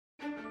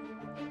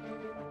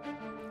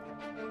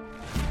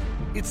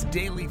It's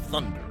Daily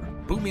Thunder,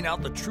 booming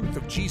out the truth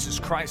of Jesus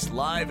Christ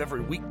live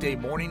every weekday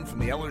morning from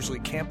the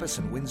Ellerslie campus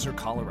in Windsor,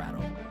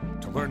 Colorado.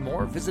 To learn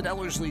more, visit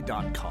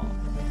Ellerslie.com.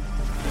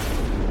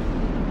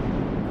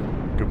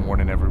 Good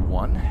morning,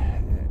 everyone.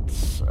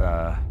 It's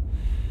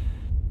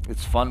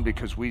fun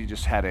because we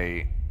just had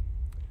a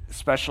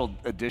special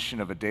edition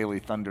of a Daily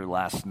Thunder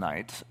last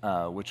night,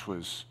 which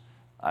was,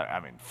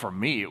 for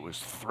me, it was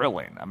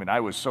thrilling. I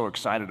was so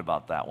excited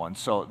about that one.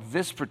 So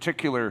this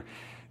particular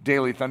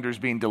Daily Thunder is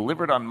being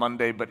delivered on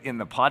Monday, but in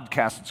the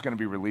podcast, it's going to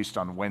be released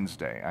on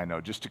Wednesday. I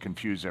know, just to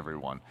confuse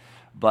everyone.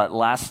 But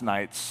last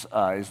night's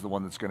is the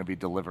one that's going to be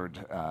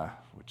delivered,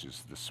 which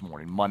is this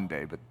morning,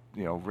 Monday, but,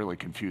 really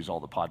confuse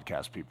all the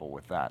podcast people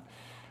with that.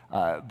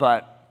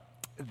 But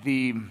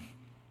the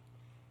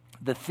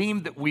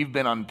theme that we've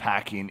been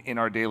unpacking in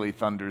our Daily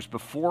Thunders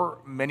before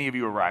many of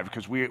you arrived,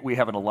 because we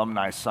have an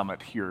alumni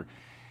summit here,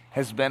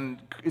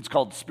 it's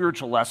called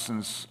Spiritual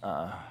Lessons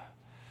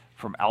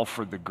from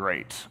Alfred the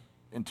Great.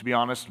 And to be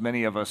honest,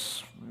 many of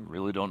us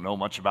really don't know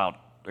much about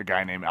a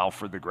guy named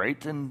Alfred the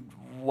Great, and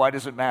why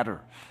does it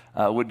matter?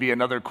 Would be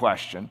another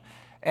question.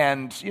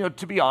 And,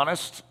 to be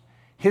honest,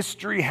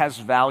 history has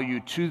value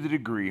to the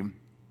degree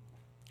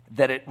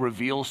that it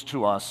reveals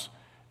to us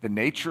the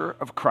nature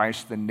of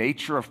Christ, the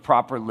nature of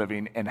proper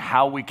living, and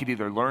how we could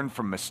either learn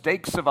from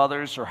mistakes of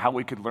others or how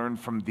we could learn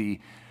from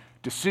the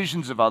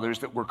decisions of others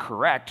that were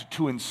correct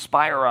to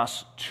inspire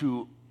us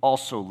to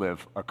also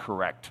live a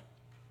correct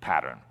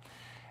pattern.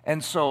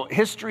 And so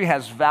history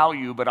has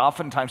value, but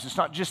oftentimes it's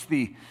not just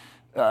the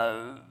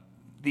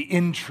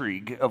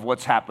intrigue of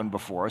what's happened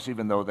before us,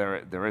 even though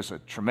there is a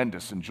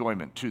tremendous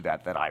enjoyment to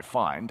that I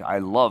find. I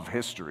love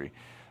history.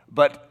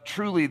 But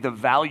truly the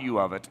value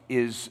of it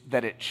is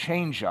that it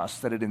change us,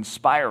 that it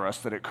inspire us,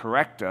 that it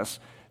correct us,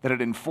 that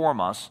it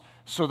inform us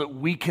so that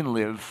we can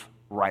live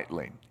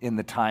rightly in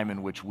the time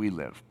in which we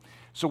live.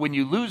 So when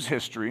you lose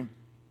history,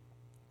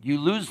 you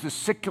lose the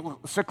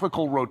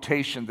cyclical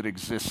rotation that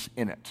exists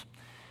in it.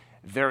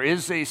 There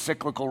is a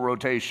cyclical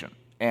rotation,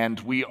 and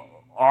we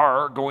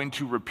are going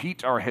to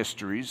repeat our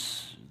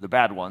histories, the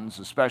bad ones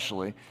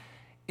especially,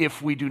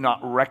 if we do not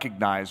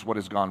recognize what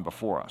has gone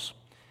before us.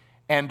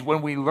 And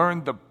when we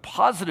learn the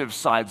positive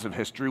sides of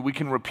history, we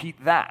can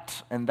repeat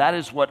that. And that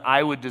is what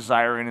I would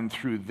desire in and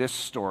through this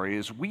story,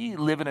 is we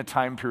live in a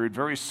time period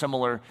very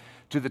similar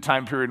to the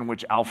time period in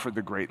which Alfred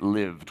the Great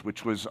lived,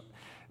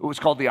 it was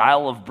called the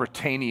Isle of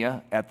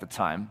Britannia at the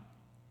time.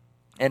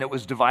 And it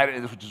was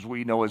divided, which is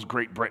we know as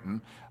Great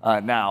Britain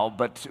now,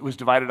 but it was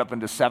divided up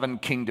into 7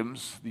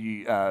 kingdoms.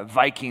 The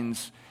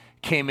Vikings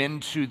came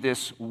into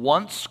this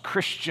once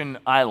Christian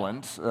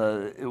island.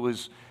 It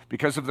was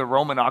because of the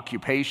Roman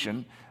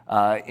occupation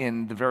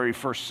in the very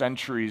first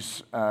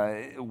centuries.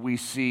 We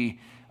see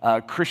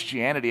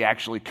Christianity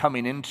actually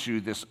coming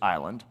into this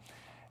island.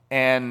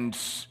 And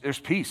there's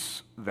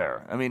peace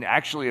there.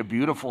 Actually a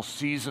beautiful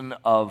season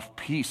of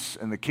peace,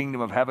 and the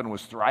kingdom of heaven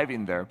was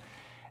thriving there.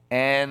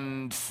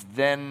 And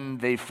then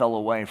they fell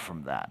away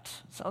from that.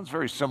 It sounds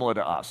very similar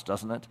to us,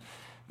 doesn't it?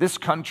 This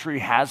country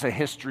has a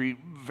history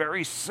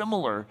very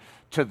similar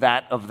to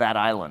that of that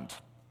island.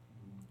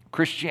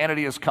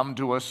 Christianity has come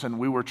to us, and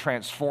we were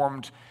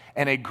transformed,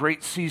 and a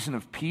great season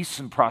of peace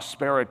and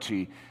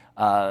prosperity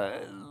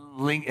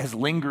has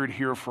lingered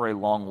here for a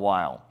long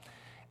while.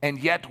 And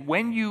yet,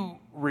 when you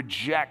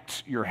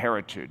reject your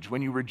heritage,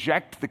 when you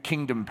reject the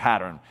kingdom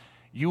pattern,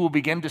 you will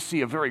begin to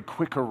see a very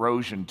quick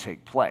erosion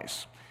take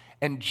place.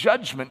 And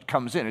judgment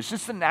comes in. It's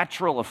just the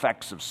natural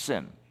effects of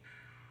sin.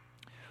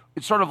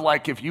 It's sort of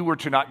like if you were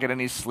to not get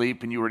any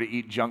sleep and you were to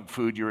eat junk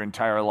food your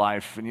entire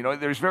life. And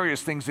there's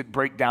various things that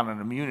break down an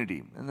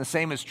immunity. And the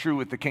same is true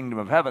with the kingdom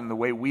of heaven, the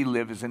way we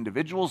live as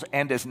individuals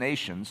and as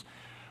nations.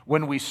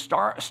 When we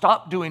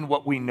stop doing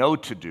what we know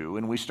to do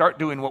and we start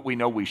doing what we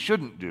know we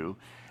shouldn't do,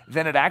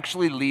 then it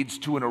actually leads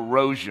to an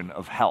erosion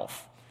of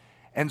health.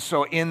 And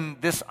so in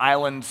this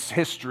island's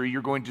history,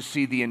 you're going to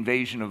see the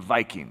invasion of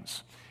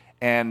Vikings.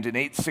 And in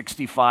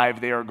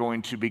 865, they are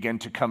going to begin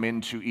to come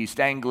into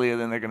East Anglia,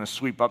 then they're going to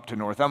sweep up to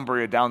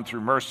Northumbria, down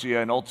through Mercia,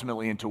 and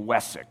ultimately into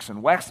Wessex.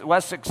 And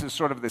Wessex is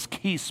sort of this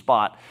key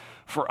spot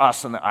for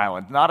us on the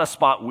island. Not a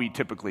spot we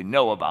typically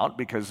know about,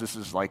 because this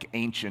is like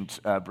ancient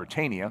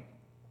Britannia,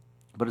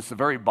 but it's the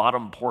very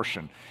bottom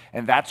portion.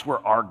 And that's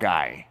where our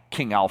guy,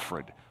 King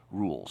Alfred,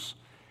 rules.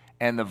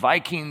 And the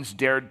Vikings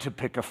dared to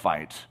pick a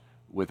fight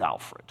with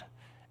Alfred.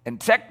 And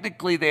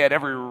technically, they had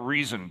every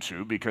reason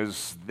to,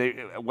 because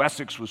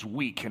Wessex was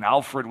weak, and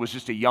Alfred was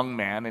just a young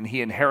man, and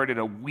he inherited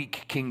a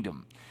weak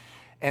kingdom.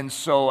 And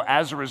so,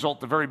 as a result,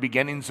 the very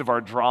beginnings of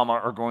our drama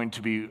are going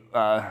to be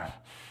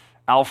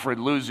Alfred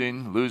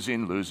losing,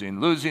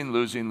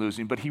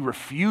 but he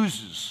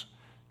refuses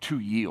to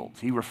yield.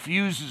 He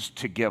refuses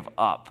to give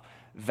up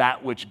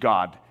that which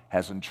God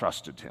has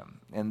entrusted him.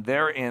 And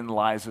therein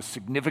lies a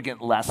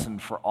significant lesson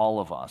for all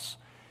of us,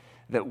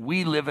 that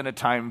we live in a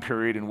time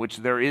period in which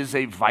there is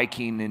a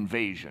Viking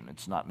invasion.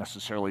 It's not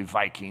necessarily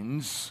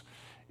Vikings.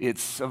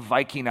 It's a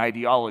Viking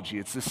ideology.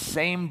 It's the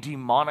same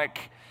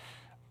demonic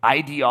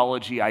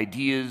ideology,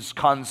 ideas,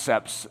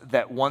 concepts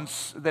that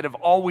have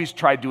always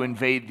tried to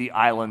invade the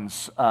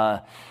islands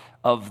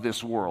of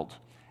this world.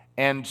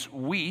 And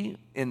we,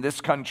 in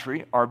this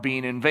country, are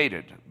being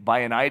invaded by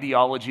an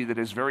ideology that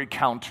is very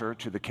counter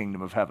to the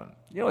kingdom of heaven.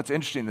 You know, it's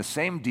interesting, the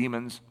same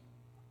demons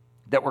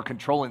that were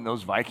controlling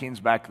those Vikings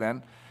back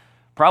then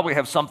probably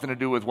have something to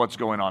do with what's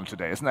going on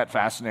today. Isn't that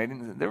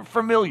fascinating? They're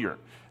familiar.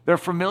 They're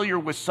familiar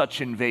with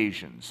such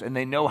invasions, and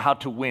they know how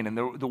to win. And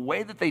the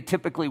way that they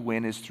typically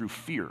win is through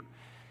fear.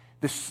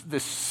 This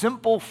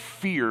simple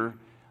fear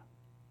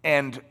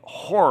and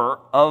horror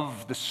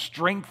of the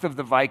strength of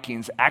the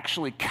Vikings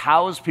actually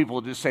cows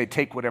people to just say,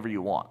 take whatever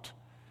you want.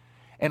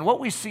 And what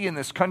we see in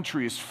this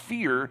country is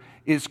fear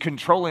is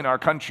controlling our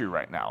country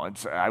right now.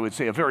 It's, I would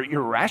say, a very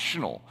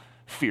irrational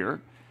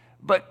fear,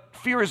 but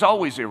fear is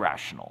always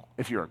irrational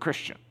if you're a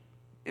Christian.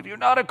 If you're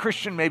not a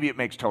Christian, maybe it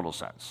makes total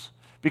sense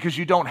because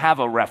you don't have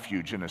a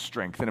refuge and a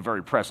strength and a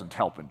very present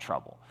help in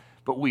trouble.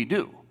 But we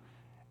do.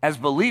 As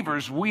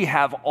believers, we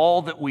have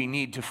all that we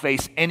need to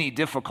face any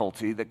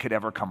difficulty that could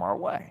ever come our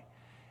way.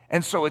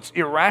 And so it's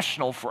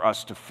irrational for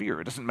us to fear.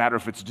 It doesn't matter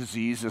if it's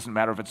disease, it doesn't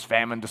matter if it's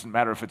famine, it doesn't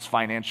matter if it's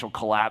financial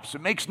collapse.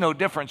 It makes no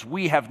difference.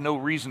 We have no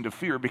reason to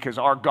fear because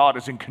our God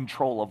is in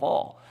control of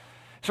all.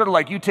 Sort of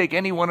like you take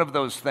any one of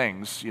those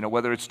things,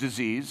 whether it's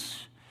disease,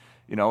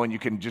 and you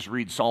can just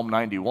read Psalm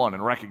 91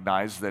 and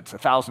recognize that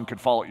 1,000 could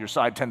fall at your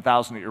side,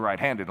 10,000 at your right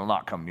hand, it'll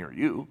not come near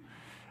you.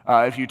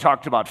 If you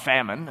talked about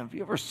famine, have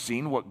you ever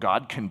seen what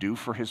God can do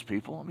for his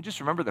people? I mean, just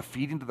remember the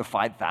feeding to the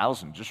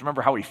 5,000. Just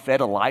remember how he fed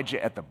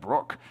Elijah at the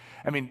brook.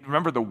 I mean,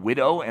 remember the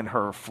widow and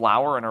her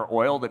flour and her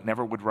oil that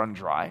never would run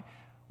dry?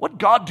 What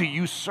God do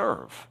you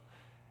serve?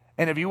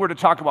 And if you were to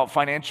talk about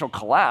financial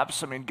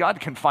collapse, I mean, God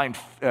can find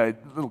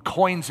little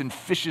coins in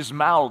fish's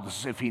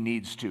mouths if he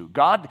needs to.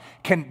 God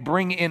can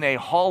bring in a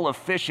haul of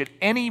fish at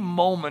any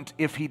moment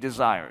if he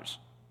desires.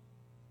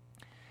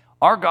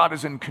 Our God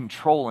is in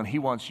control, and he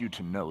wants you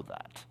to know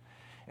that.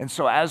 And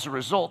so as a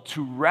result,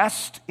 to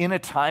rest in a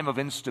time of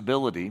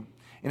instability,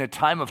 in a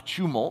time of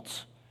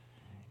tumult,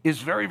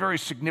 is very, very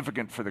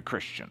significant for the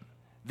Christian.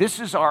 This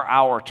is our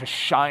hour to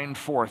shine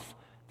forth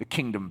the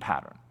kingdom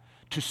pattern,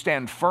 to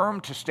stand firm,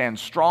 to stand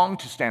strong,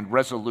 to stand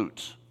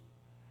resolute.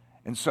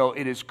 And so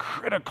it is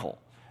critical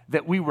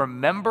that we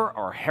remember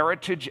our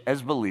heritage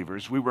as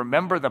believers, we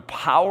remember the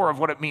power of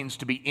what it means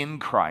to be in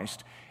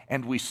Christ,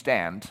 and we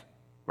stand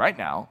right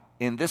now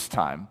in this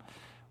time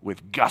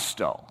with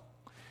gusto.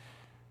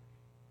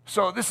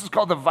 So this is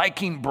called the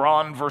Viking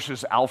Braun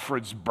versus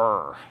Alfred's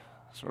Burr.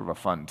 Sort of a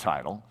fun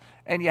title.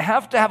 And you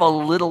have to have a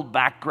little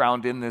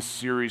background in this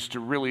series to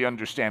really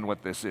understand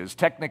what this is.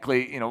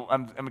 Technically,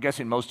 I'm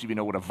guessing most of you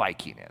know what a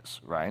Viking is,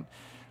 right?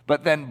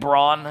 But then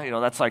brawn,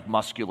 that's like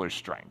muscular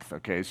strength,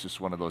 okay? It's just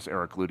one of those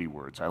Eric Ludy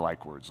words. I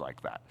like words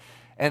like that.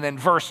 And then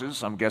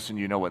versus, I'm guessing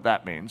you know what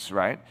that means,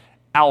 right?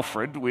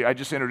 Alfred, I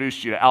just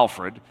introduced you to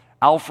Alfred.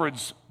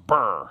 Alfred's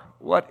Burr.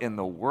 What in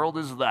the world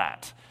is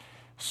that?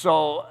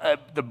 So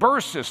the Burr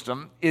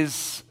system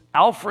is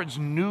Alfred's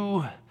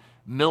new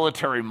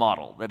military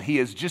model that he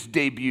has just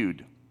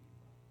debuted.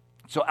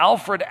 So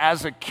Alfred,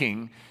 as a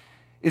king,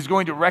 is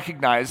going to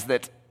recognize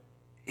that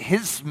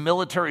his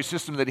military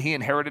system that he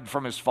inherited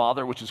from his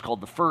father, which is called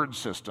the Fyrd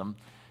system,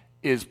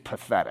 is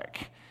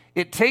pathetic.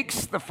 It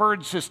takes the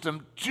Fyrd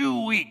system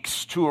 2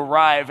 weeks to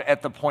arrive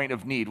at the point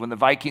of need. When the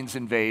Vikings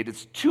invade,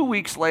 it's 2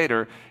 weeks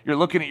later, you're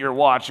looking at your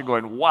watch and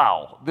going,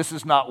 wow, this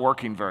is not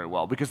working very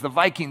well because the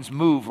Vikings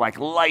move like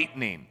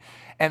lightning.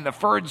 And the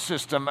Fyrd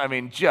system,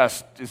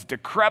 just is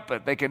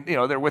decrepit. They can,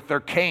 they're with their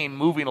cane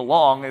moving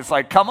along. It's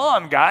like, come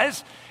on,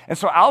 guys. And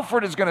so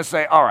Alfred is going to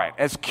say, all right,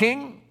 as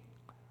king,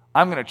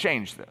 I'm going to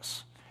change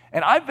this.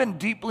 And I've been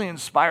deeply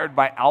inspired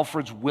by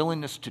Alfred's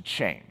willingness to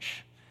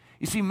change.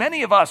 You see,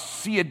 many of us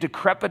see a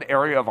decrepit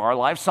area of our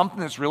life, something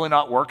that's really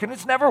not working.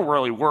 It's never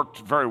really worked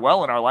very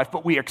well in our life,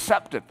 but we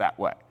accept it that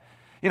way.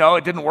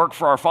 It didn't work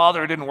for our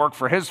father, it didn't work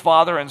for his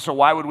father, and so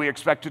why would we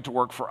expect it to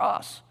work for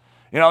us?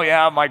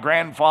 My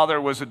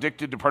grandfather was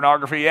addicted to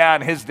pornography,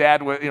 and his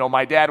dad was,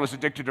 my dad was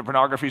addicted to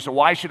pornography, so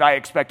why should I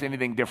expect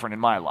anything different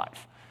in my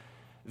life?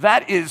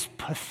 That is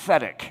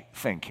pathetic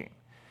thinking.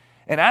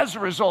 And as a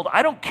result,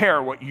 I don't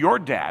care what your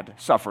dad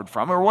suffered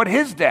from or what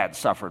his dad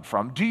suffered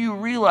from. Do you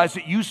realize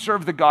that you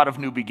serve the God of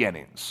new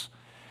beginnings?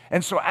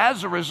 And so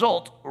as a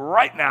result,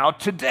 right now,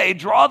 today,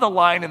 draw the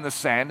line in the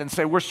sand and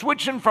say, we're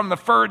switching from the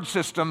Fyrd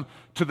system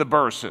to the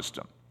Burr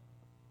system.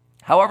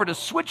 However, to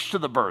switch to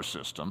the Burr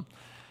system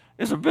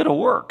is a bit of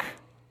work.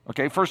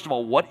 Okay, first of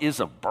all, what is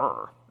a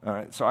burr? All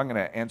right, so I'm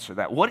going to answer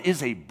that. What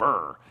is a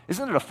burr?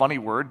 Isn't it a funny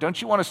word?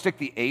 Don't you want to stick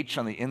the H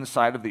on the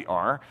inside of the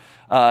R?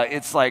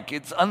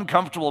 It's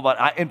uncomfortable,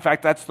 but in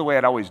fact, that's the way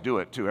I'd always do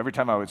it, too. Every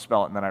time I would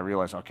spell it, and then I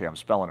realized, okay, I'm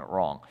spelling it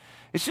wrong.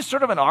 It's just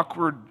sort of an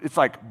awkward, it's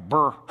like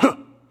burr.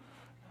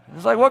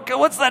 It's like,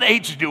 what's that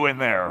H doing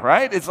there,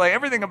 right? It's like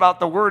everything about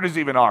the word is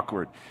even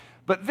awkward.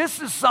 But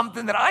this is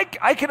something that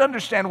I could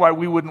understand why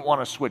we wouldn't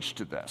want to switch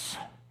to this.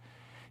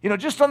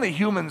 Just on the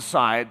human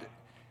side,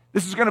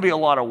 this is going to be a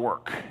lot of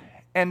work.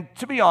 And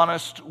to be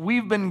honest,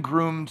 we've been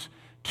groomed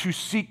to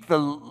seek the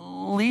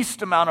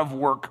least amount of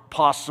work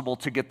possible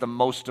to get the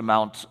most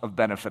amount of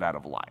benefit out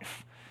of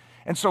life.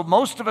 And so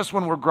most of us,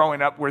 when we're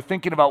growing up, we're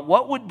thinking about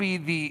what would be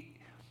the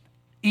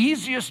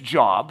easiest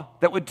job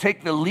that would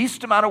take the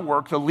least amount of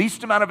work, the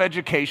least amount of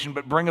education,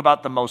 but bring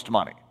about the most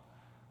money.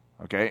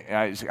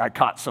 Okay, I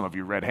caught some of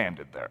you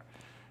red-handed there.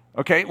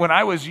 Okay, when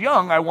I was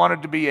young, I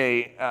wanted to be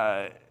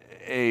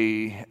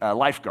a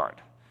lifeguard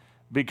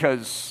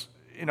because,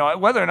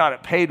 whether or not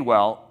it paid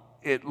well,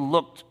 it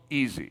looked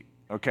easy,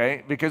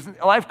 okay? Because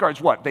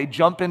lifeguards, what? They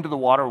jump into the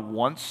water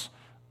once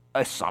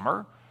a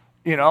summer,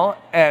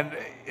 and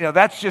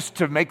that's just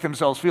to make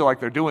themselves feel like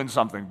they're doing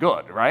something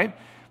good, right?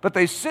 But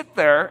they sit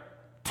there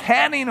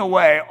tanning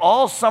away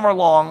all summer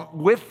long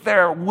with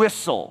their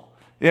whistle.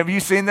 Have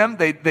you seen them?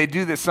 They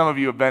do this. Some of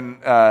you have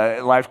been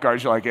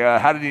lifeguards. You're like,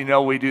 how did you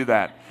know we do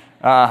that?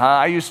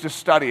 I used to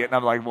study it, and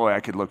I'm like, boy, I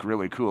could look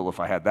really cool if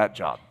I had that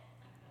job.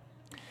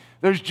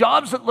 There's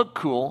jobs that look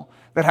cool,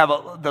 that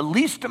have the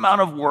least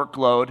amount of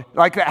workload,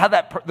 like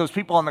those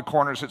people on the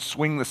corners that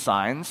swing the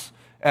signs,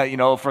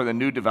 for the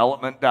new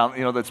development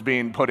down, that's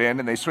being put in,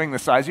 and they swing the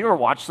signs. You ever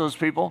watch those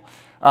people?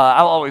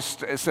 I'll always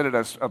sit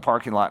at a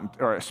parking lot,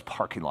 at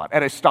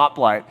a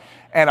stoplight,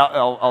 and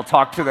I'll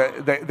talk to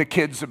the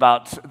kids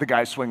about the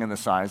guy swinging the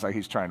signs, like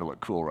he's trying to look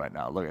cool right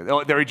now. Look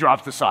at there, he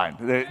dropped the sign.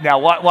 Now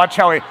watch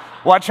how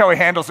he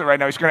handles it right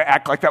now. He's going to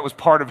act like that was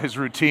part of his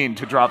routine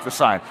to drop the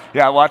sign.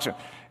 Yeah, watch it.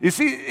 You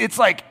see, it's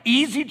like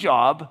easy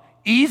job,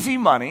 easy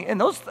money,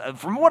 and those,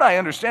 from what I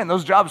understand,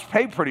 those jobs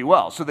pay pretty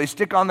well. So they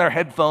stick on their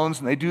headphones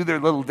and they do their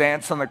little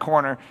dance on the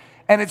corner,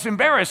 and it's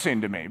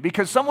embarrassing to me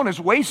because someone is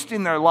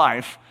wasting their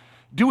life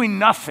doing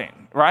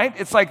nothing, right?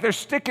 It's like they're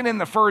sticking in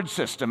the FERD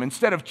system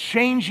instead of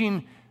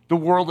changing the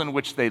world in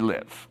which they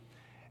live.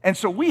 And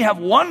so we have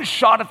one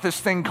shot at this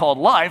thing called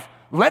life.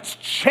 Let's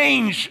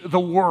change the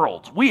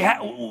world. We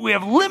have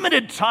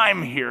limited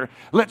time here.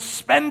 Let's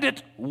spend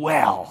it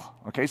well.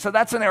 Okay, so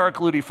that's an Eric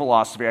Ludy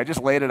philosophy. I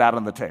just laid it out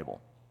on the table.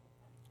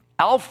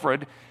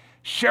 Alfred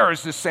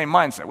shares this same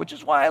mindset, which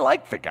is why I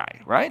like the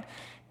guy, right?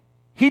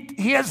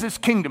 He has this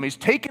kingdom. He's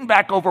taken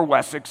back over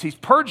Wessex. He's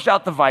purged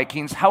out the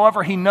Vikings.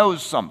 However, he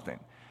knows something.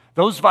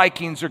 Those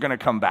Vikings are going to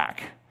come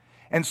back.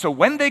 And so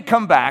when they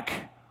come back,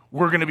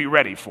 we're going to be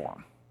ready for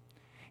them.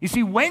 You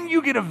see, when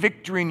you get a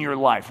victory in your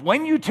life,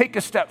 when you take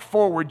a step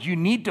forward, you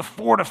need to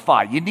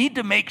fortify. You need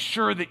to make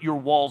sure that your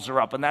walls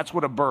are up, and that's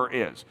what a burr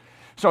is.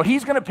 So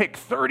he's going to pick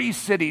 30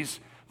 cities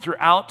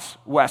throughout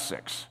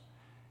Wessex,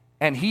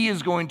 and he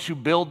is going to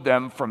build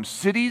them from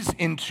cities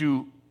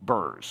into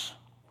burrs.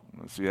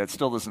 Let's see, that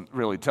still doesn't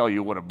really tell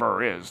you what a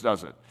burr is,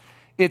 does it?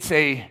 It's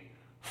a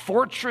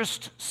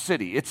fortressed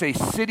city. It's a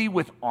city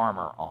with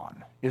armor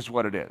on, is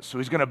what it is. So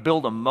he's going to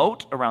build a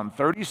moat around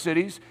 30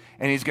 cities,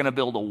 and he's going to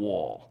build a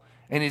wall,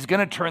 and he's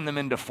going to turn them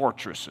into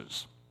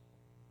fortresses.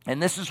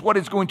 And this is what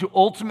is going to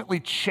ultimately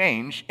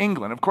change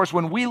England. Of course,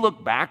 when we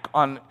look back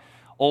on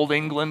Old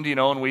England,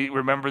 and we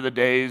remember the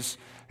days,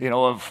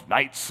 of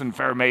knights and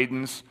fair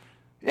maidens.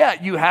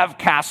 Yeah, you have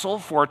castle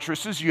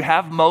fortresses, you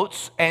have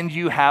moats, and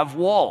you have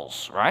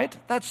walls, right?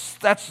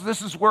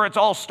 This is where it's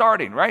all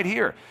starting, right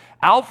here.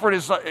 Alfred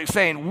is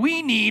saying,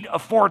 we need a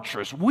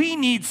fortress. We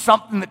need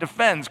something that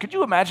defends. Could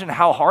you imagine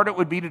how hard it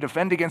would be to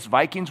defend against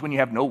Vikings when you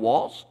have no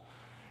walls?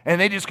 And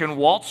they just can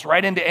waltz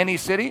right into any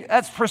city?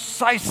 That's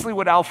precisely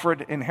what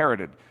Alfred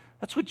inherited.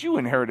 That's what you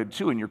inherited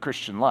too in your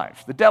Christian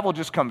life. The devil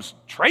just comes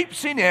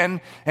traipsing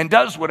in and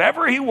does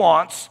whatever he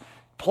wants,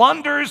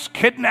 plunders,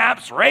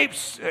 kidnaps,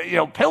 rapes,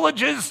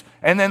 pillages,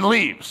 and then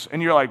leaves.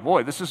 And you're like,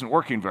 boy, this isn't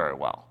working very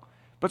well.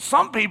 But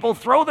some people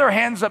throw their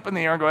hands up in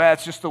the air and go,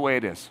 that's just the way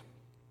it is.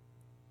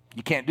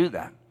 You can't do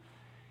that.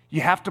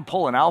 You have to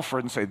pull an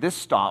Alfred and say, this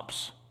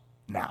stops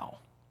now.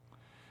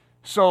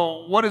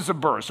 So what is a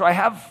burr? So I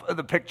have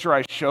the picture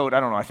I showed,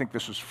 I think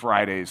this was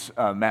Friday's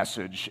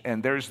message,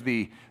 and there's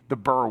the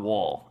burr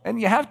wall.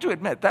 And you have to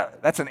admit,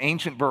 that's an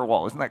ancient burr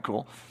wall. Isn't that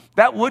cool?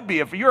 That would be,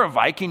 if you're a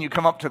Viking, you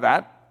come up to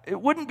that, it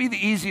wouldn't be the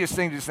easiest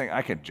thing to just think,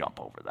 I can jump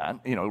over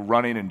that,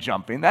 running and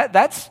jumping.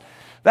 That's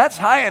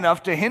high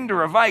enough to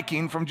hinder a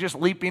Viking from just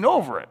leaping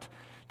over it.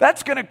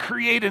 That's going to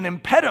create an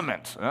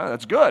impediment.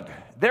 That's good.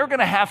 They're going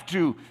to have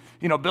to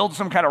build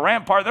some kind of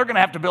rampart. They're going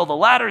to have to build a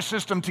ladder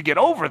system to get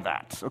over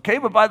that, okay?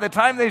 But by the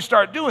time they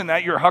start doing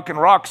that, you're hucking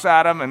rocks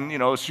at them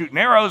and, shooting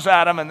arrows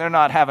at them, and they're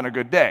not having a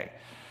good day,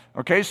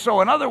 okay?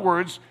 So in other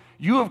words,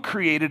 you have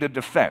created a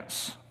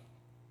defense.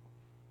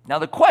 Now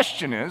the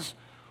question is,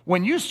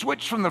 when you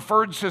switch from the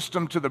FERD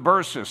system to the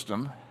burr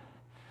system,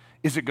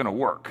 is it going to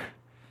work?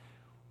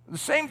 The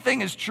same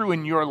thing is true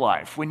in your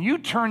life. When you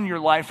turn your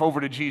life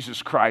over to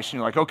Jesus Christ and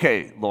you're like,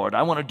 okay, Lord,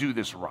 I want to do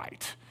this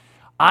right.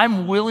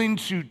 I'm willing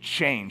to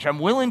change. I'm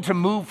willing to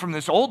move from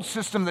this old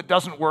system that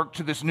doesn't work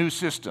to this new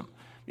system.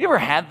 You ever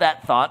had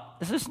that thought?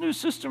 Is this new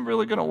system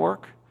really going to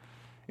work?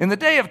 In the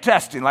day of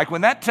testing, like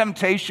when that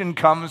temptation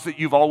comes that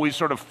you've always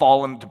sort of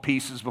fallen to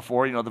pieces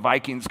before, the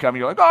Vikings come,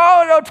 you're like,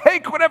 oh, no,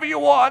 take whatever you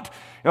want.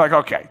 You're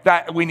like,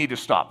 okay, we need to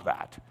stop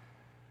that.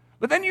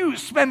 But then you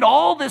spend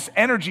all this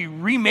energy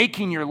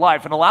remaking your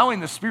life and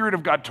allowing the Spirit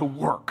of God to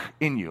work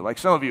in you. Like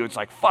some of you, it's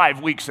like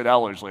 5 weeks at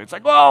Ellerslie. It's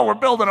like, oh, we're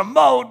building a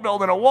moat,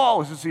 building a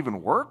wall. Does this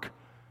even work?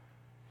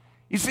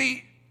 You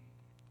see,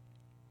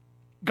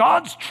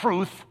 God's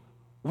truth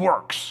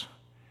works.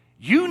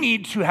 You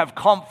need to have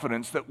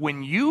confidence that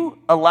when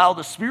you allow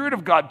the Spirit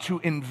of God to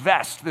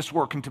invest this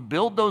work and to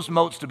build those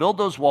moats, to build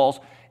those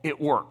walls,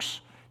 it works.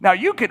 Now,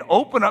 you could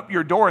open up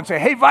your door and say,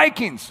 hey,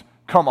 Vikings,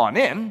 come on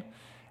in.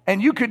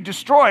 And you could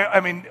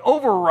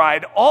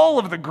override all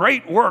of the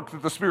great work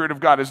that the Spirit of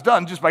God has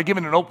done just by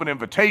giving an open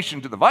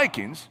invitation to the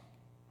Vikings.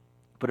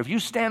 But if you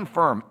stand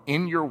firm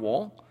in your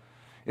wall,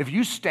 if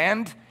you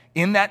stand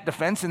in that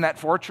defense, in that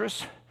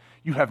fortress,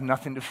 you have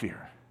nothing to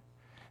fear.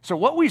 So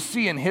what we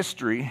see in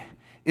history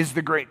is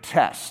the great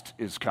test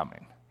is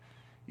coming.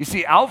 You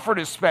see, Alfred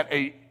has spent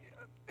an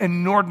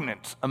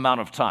inordinate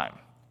amount of time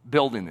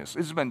building this.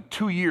 It's been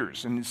 2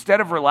 years. And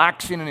instead of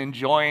relaxing and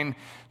enjoying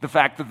the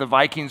fact that the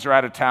Vikings are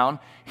out of town,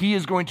 he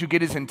is going to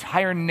get his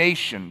entire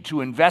nation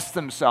to invest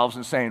themselves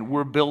in saying,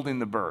 we're building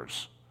the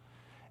burrs.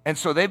 And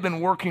so they've been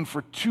working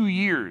for 2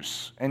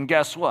 years. And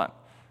guess what?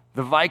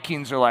 The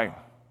Vikings are like,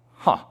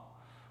 I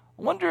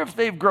wonder if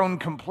they've grown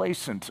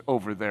complacent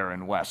over there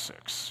in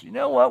Wessex. You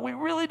know what? We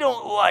really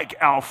don't like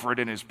Alfred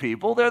and his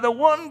people. They're the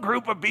one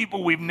group of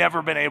people we've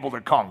never been able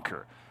to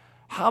conquer.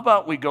 How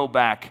about we go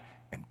back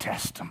and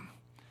test them?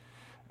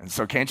 And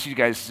so can't you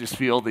guys just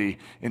feel the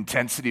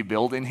intensity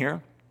building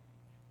here?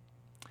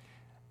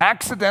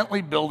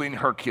 Accidentally building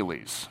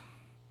Hercules.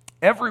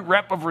 Every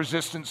rep of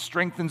resistance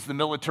strengthens the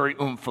military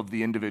oomph of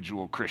the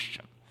individual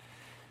Christian.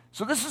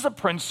 So this is a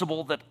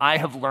principle that I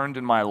have learned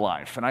in my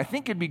life, and I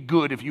think it'd be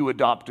good if you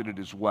adopted it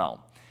as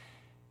well.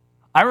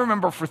 I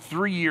remember for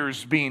 3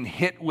 years being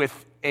hit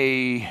with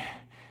it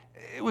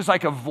was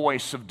like a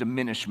voice of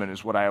diminishment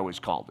is what I always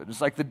called it. It's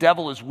like the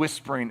devil is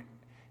whispering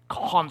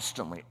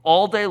constantly,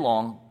 all day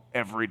long,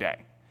 every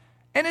day.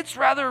 And it's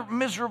rather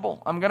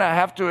miserable. I'm going to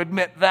have to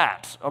admit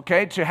that,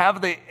 okay? To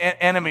have the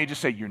enemy just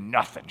say, you're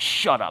nothing.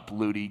 Shut up,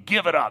 Ludi.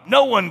 Give it up.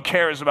 No one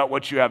cares about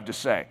what you have to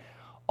say.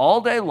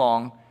 All day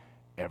long,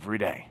 every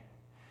day.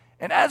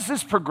 And as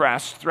this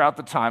progressed throughout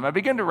the time, I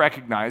began to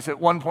recognize at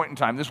one point in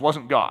time, this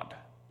wasn't God.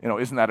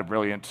 Isn't that a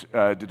brilliant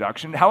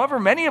deduction? However,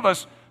 many of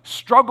us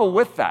struggle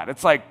with that.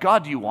 It's like,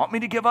 God, do you want me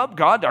to give up?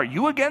 God, are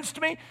you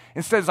against me?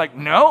 Instead, it's like,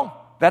 no,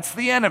 that's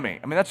the enemy.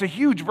 That's a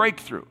huge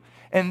breakthrough.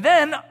 And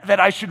then that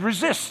I should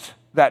resist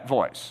that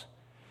voice.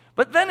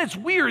 But then it's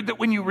weird that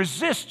when you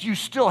resist, you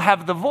still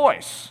have the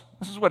voice.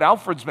 This is what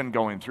Alfred's been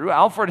going through.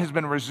 Alfred has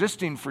been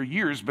resisting for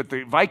years, but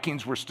the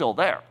Vikings were still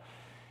there.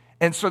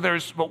 And so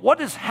but what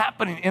is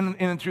happening in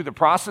and through the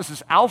process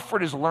is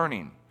Alfred is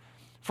learning.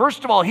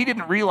 First of all, he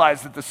didn't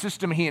realize that the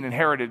system he had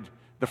inherited,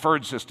 the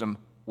Ferd system,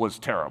 was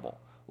terrible.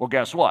 Well,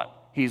 guess what?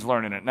 He's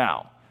learning it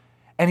now.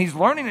 And he's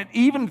learning it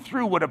even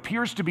through what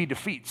appears to be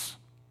defeats.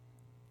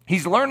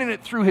 He's learning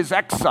it through his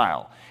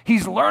exile.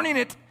 He's learning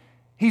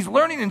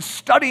and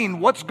studying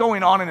what's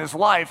going on in his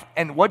life,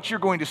 and what you're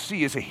going to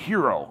see is a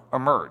hero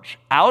emerge.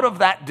 Out of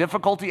that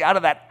difficulty, out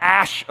of that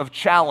ash of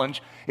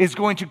challenge, is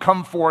going to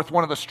come forth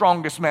one of the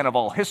strongest men of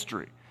all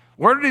history.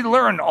 Where did he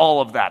learn all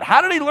of that?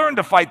 How did he learn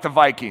to fight the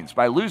Vikings?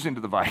 By losing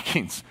to the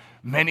Vikings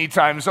many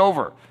times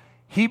over.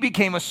 He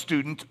became a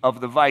student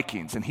of the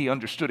Vikings, and he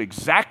understood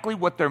exactly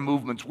what their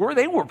movements were.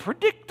 They were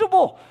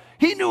predictable.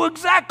 He knew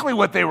exactly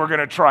what they were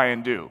going to try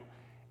and do.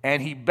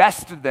 And he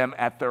bested them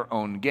at their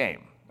own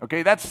game.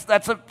 Okay, that's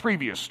a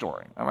previous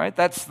story, all right?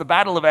 That's the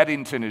Battle of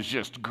Eddington is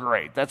just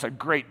great. That's a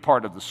great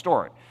part of the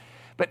story.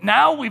 But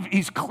now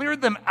he's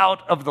cleared them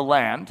out of the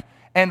land,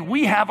 and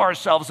we have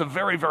ourselves a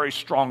very, very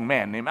strong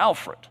man named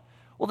Alfred.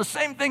 Well, the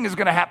same thing is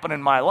going to happen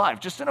in my life,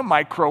 just in a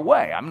micro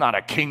way. I'm not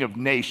a king of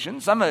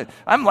nations.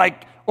 I'm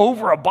like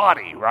over a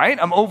body, right?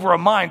 I'm over a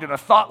mind and a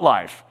thought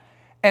life.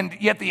 And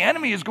yet the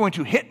enemy is going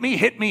to hit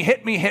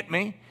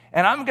me,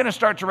 and I'm going to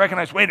start to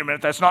recognize, wait a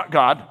minute, that's not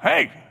God.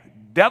 Hey,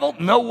 devil,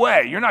 no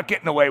way. You're not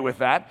getting away with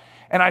that.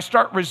 And I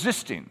start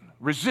resisting.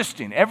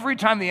 Every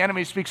time the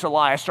enemy speaks a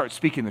lie, I start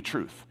speaking the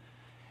truth.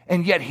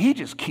 And yet he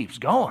just keeps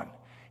going.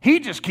 He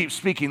just keeps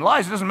speaking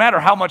lies. It doesn't matter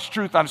how much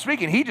truth I'm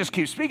speaking. He just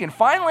keeps speaking.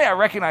 Finally, I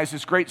recognize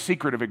this great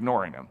secret of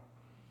ignoring him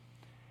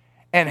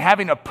and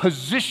having a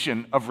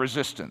position of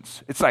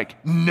resistance. It's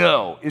like,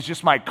 no, is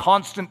just my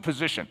constant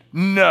position.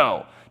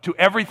 No to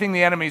everything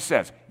the enemy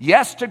says.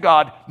 Yes to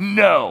God,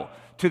 no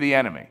to the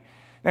enemy.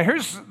 Now,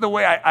 here's the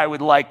way I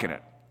would liken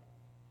it.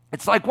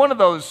 It's like one of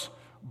those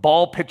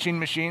ball pitching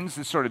machines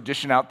that's sort of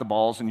dishing out the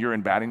balls and you're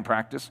in batting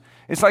practice.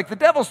 It's like the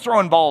devil's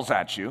throwing balls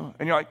at you,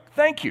 and you're like,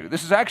 thank you.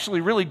 This is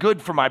actually really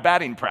good for my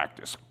batting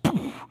practice.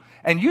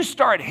 And you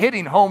start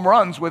hitting home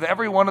runs with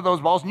every one of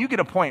those balls, and you get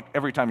a point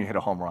every time you hit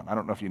a home run. I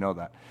don't know if you know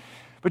that.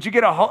 But you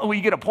get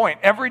a point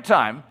every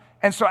time.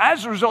 And so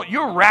as a result,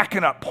 you're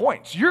racking up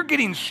points. You're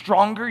getting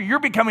stronger. You're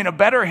becoming a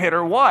better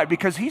hitter. Why?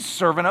 Because he's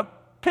serving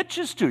up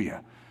pitches to you.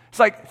 It's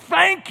like,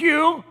 thank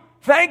you,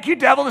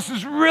 devil. This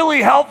is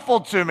really helpful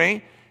to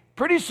me.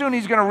 Pretty soon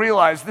he's going to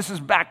realize this is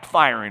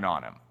backfiring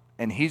on him,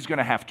 and he's going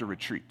to have to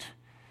retreat.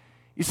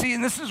 You see,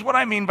 and this is what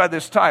I mean by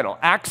this title,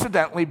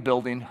 Accidentally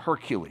Building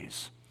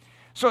Hercules.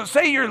 So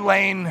say you're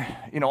laying,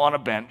 on a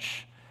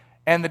bench,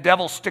 and the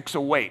devil sticks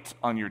a weight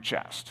on your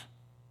chest.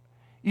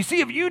 You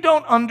see, if you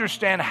don't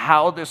understand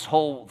how this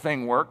whole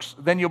thing works,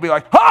 then you'll be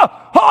like,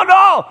 oh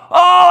no,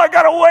 I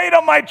got a weight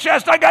on my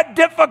chest, I got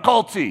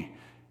difficulty.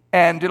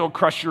 And it'll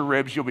crush your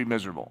ribs, you'll be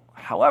miserable.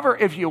 However,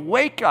 if you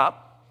wake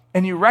up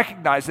and you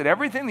recognize that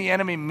everything the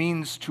enemy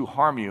means to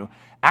harm you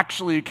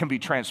actually can be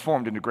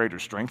transformed into greater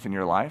strength in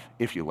your life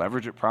if you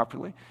leverage it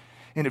properly.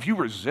 And if you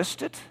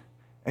resist it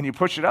and you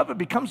push it up, it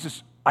becomes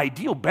this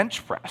ideal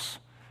bench press.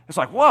 It's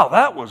like, wow,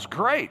 that was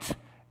great.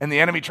 And the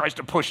enemy tries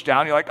to push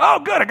down. You're like, oh,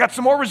 good, I got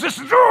some more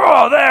resistance.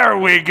 Oh, there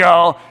we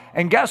go.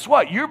 And guess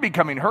what? You're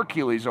becoming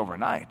Hercules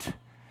overnight.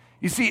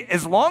 You see,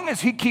 as long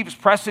as he keeps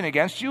pressing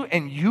against you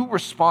and you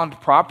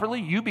respond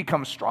properly, you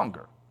become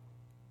stronger.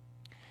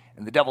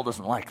 And the devil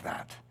doesn't like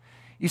that.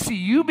 You see,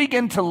 you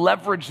begin to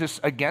leverage this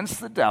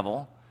against the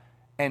devil,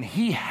 and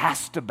he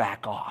has to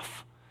back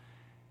off.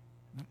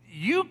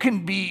 You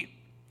can be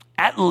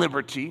at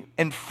liberty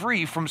and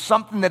free from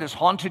something that has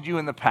haunted you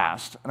in the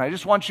past, and I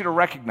just want you to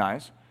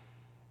recognize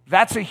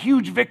that's a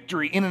huge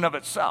victory in and of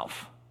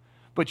itself.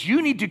 But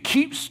you need to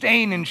keep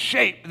staying in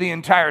shape the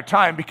entire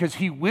time because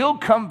he will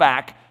come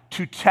back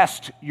to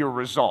test your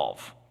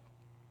resolve.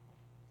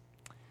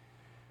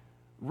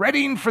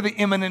 Readying for the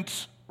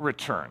imminent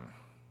return.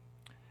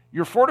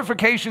 Your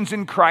fortifications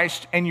in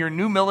Christ and your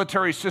new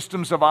military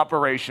systems of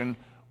operation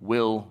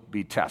will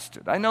be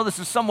tested. I know this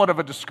is somewhat of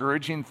a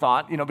discouraging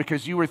thought,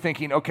 because you were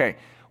thinking, okay,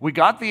 we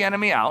got the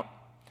enemy out.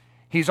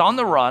 He's on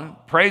the run.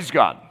 Praise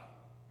God.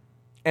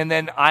 And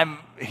then I'm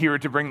here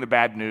to bring the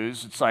bad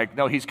news. It's like,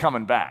 no, he's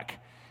coming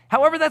back.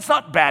 However, that's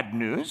not bad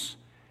news.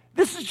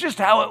 This is just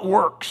how it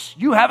works.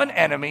 You have an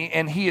enemy,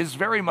 and he is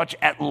very much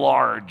at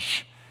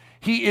large.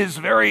 He is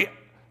very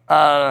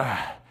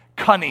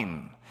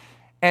cunning.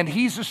 And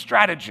he's a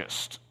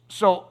strategist.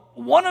 So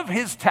one of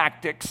his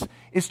tactics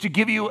is to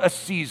give you a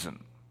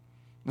season.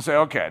 And say,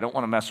 okay, I don't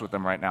want to mess with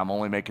them right now. I'm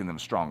only making them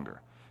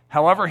stronger.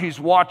 However, he's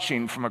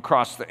watching from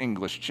across the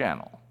English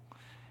Channel.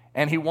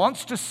 And he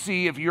wants to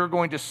see if you're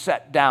going to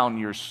set down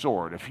your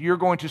sword, if you're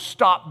going to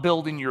stop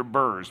building your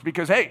burrs.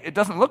 Because, hey, it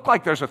doesn't look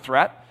like there's a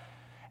threat.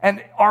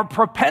 And our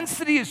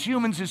propensity as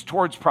humans is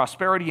towards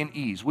prosperity and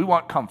ease. We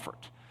want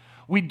comfort.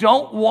 We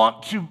don't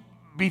want to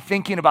be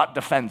thinking about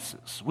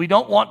defenses. We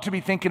don't want to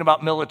be thinking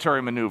about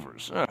military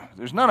maneuvers.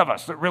 There's none of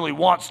us that really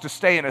wants to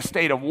stay in a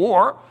state of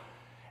war.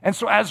 And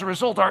so as a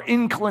result, our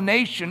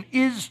inclination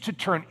is to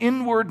turn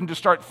inward and to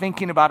start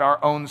thinking about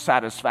our own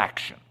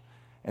satisfaction.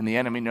 And the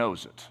enemy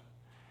knows it.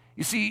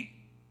 You see,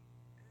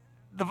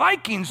 the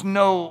Vikings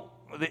know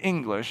the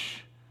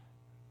English.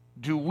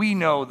 Do we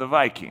know the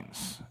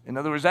Vikings? In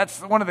other words, that's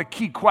one of the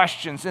key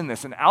questions in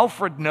this. And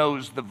Alfred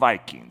knows the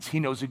Vikings. He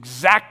knows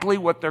exactly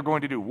what they're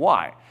going to do.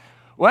 Why?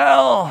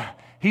 Well,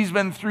 he's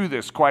been through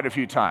this quite a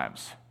few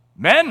times.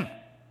 Men,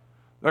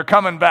 they're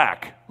coming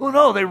back. Oh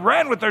no, they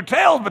ran with their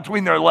tails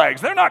between their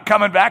legs. They're not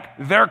coming back.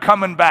 They're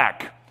coming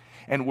back.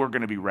 And we're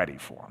going to be ready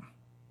for them.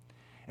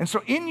 And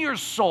so in your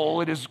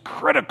soul, it is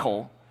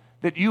critical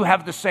that you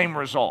have the same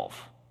resolve,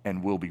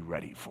 and we'll be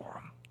ready for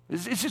them.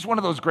 It's just one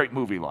of those great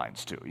movie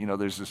lines, too.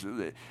 There's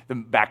the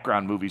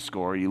background movie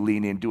score. You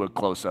lean in, do a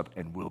close-up,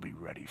 and we'll be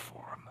ready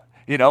for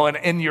them. And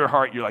in your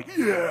heart, you're like,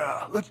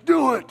 yeah, let's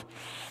do it.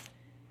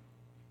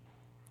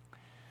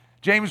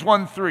 James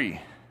 1:3,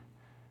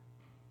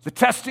 the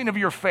testing of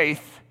your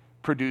faith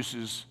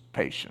produces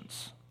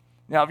patience.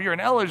 Now, if you're an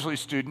Ellerslie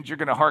student, you're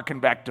going to hearken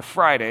back to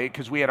Friday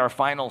because we had our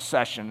final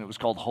session. It was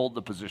called Hold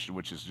the Position,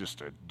 which is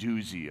just a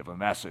doozy of a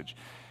message.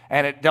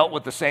 And it dealt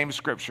with the same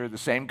scripture, the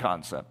same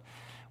concept,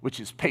 which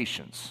is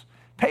patience.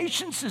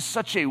 Patience is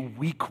such a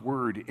weak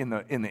word in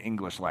the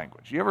English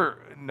language. You ever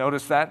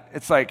notice that?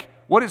 It's like,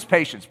 what is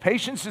patience?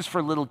 Patience is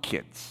for little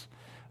kids,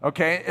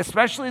 okay?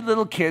 Especially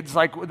little kids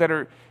that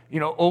are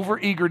over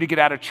eager to get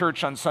out of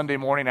church on Sunday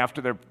morning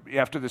after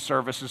the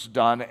service is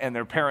done and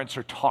their parents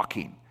are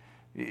talking.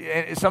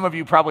 Some of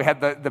you probably had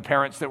the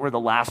parents that were the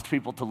last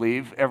people to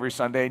leave every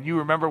Sunday, and you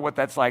remember what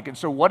that's like. And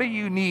so what do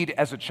you need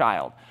as a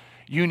child?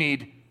 You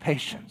need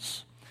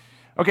patience.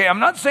 Okay, I'm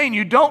not saying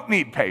you don't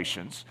need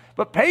patience,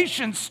 but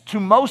patience to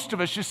most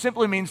of us just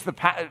simply means the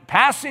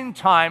passing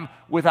time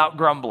without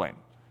grumbling.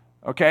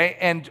 Okay,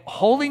 and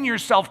holding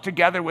yourself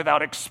together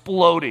without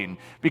exploding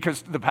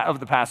because of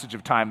the passage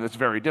of time. That's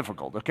very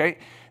difficult, okay?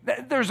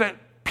 There's a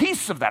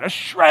piece of that, a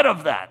shred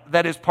of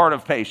that is part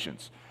of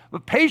patience.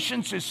 But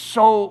patience is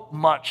so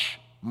much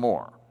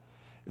more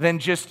than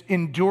just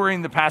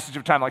enduring the passage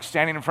of time, like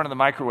standing in front of the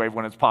microwave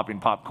when it's popping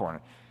popcorn.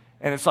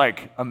 And it's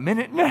like a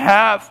minute and a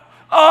half,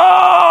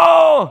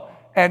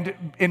 and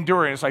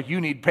enduring. It's like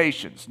you need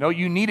patience. No,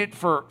 you need it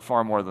for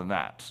far more than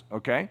that,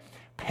 okay?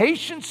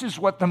 Patience is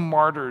what the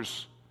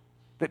martyrs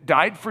that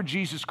died for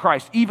Jesus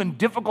Christ, even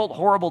difficult,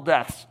 horrible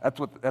deaths,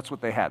 that's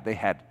what they had. They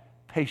had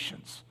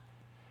patience.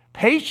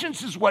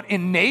 Patience is what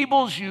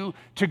enables you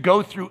to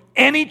go through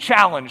any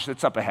challenge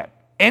that's up ahead,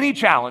 any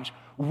challenge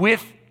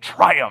with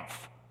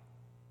triumph.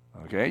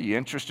 Okay, you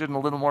interested in a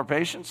little more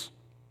patience?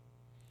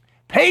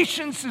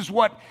 Patience is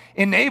what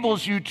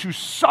enables you to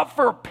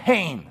suffer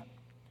pain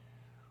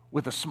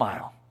with a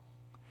smile.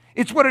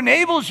 It's what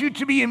enables you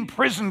to be in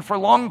prison for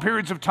long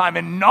periods of time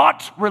and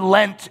not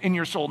relent in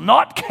your soul,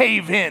 not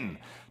cave in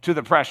to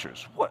the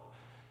pressures.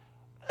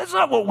 That's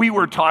not what we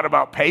were taught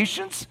about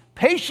patience.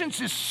 Patience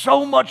is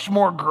so much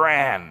more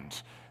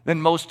grand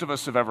than most of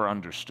us have ever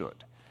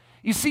understood.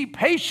 You see,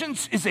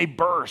 patience is a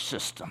burr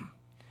system.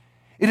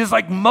 It is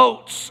like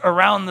moats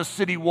around the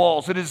city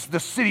walls. It is the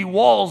city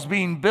walls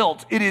being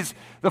built. It is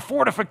the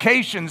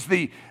fortifications,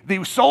 the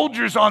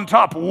soldiers on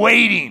top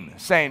waiting,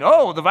 saying,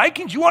 oh, the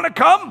Vikings, you want to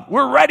come?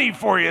 We're ready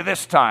for you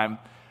this time.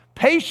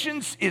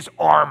 Patience is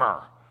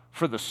armor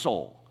for the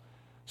soul.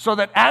 So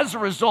that as a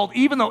result,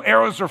 even though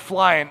arrows are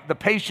flying, the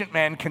patient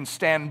man can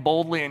stand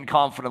boldly and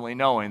confidently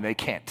knowing they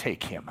can't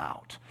take him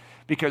out.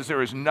 Because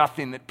there is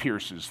nothing that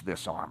pierces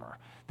this armor,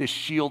 this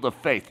shield of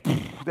faith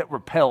that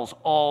repels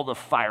all the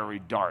fiery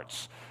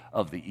darts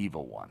of the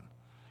evil one.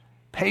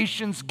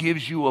 Patience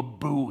gives you a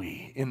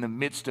buoy in the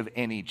midst of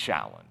any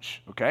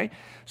challenge, okay?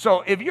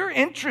 So if you're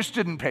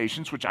interested in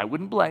patience, which I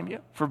wouldn't blame you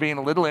for being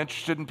a little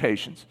interested in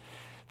patience,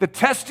 the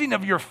testing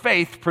of your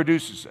faith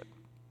produces it.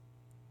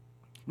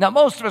 Now,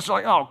 most of us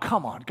are like, oh,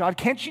 come on, God,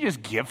 can't you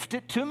just gift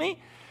it to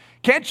me?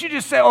 Can't you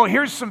just say, oh,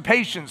 here's some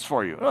patience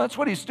for you? Well, that's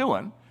what he's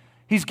doing.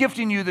 He's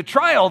gifting you the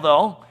trial,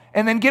 though,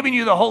 and then giving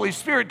you the Holy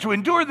Spirit to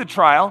endure the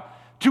trial,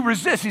 to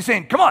resist. He's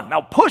saying, come on,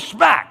 now push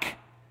back.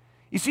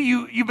 You see,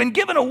 you've been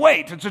given a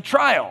weight. It's a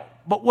trial.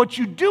 But what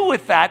you do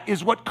with that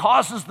is what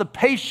causes the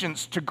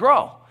patience to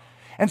grow.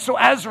 And so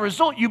as a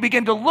result, you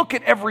begin to look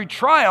at every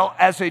trial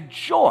as a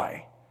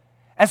joy,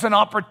 as an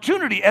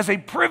opportunity, as a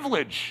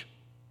privilege.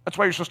 That's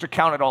why you're supposed to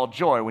count it all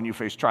joy when you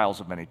face trials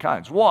of many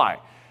kinds. Why?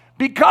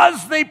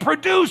 Because they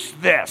produce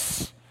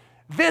this.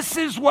 This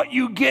is what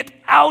you get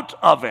out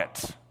of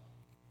it.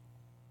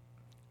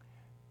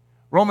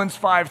 Romans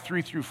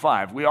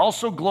 5:3-5. We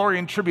also glory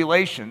in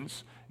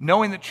tribulations,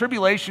 knowing that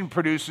tribulation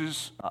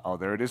produces,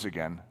 there it is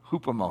again,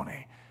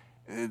 hupomone,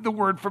 the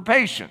word for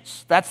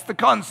patience. That's the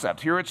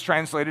concept. Here it's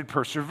translated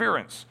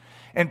perseverance.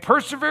 And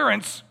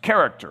perseverance,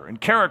 character. And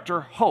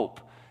character, hope.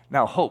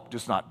 Now, hope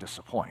does not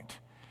disappoint.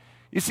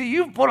 You see,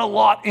 you've put a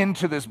lot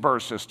into this burr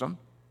system.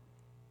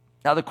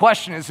 Now, the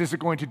question is it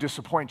going to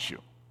disappoint you?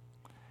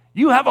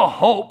 You have a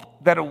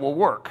hope that it will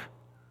work.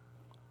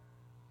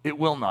 It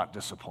will not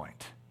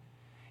disappoint.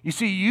 You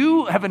see,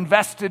 you have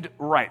invested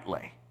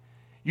rightly.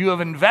 You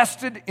have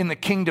invested in the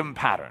kingdom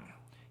pattern.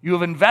 You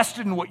have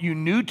invested in what you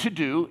knew to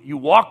do. You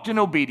walked in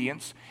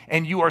obedience,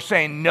 and you are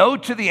saying no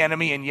to the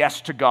enemy and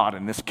yes to God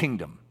in this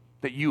kingdom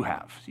that you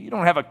have. So you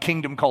don't have a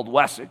kingdom called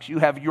Wessex. You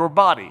have your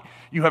body.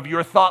 You have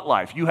your thought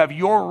life. You have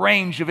your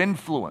range of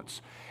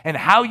influence. And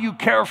how you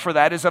care for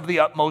that is of the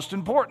utmost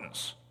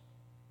importance.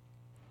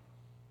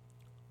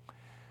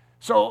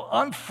 So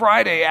on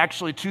Friday,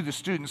 actually, to the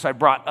students, I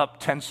brought up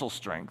tensile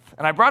strength.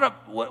 And I brought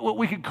up what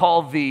we could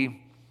call the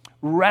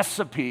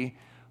recipe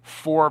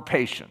for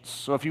patience.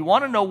 So if you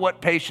want to know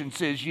what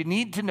patience is, you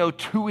need to know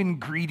two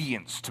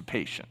ingredients to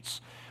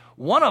patience.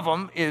 One of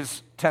them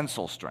is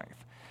tensile strength.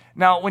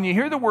 Now, when you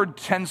hear the word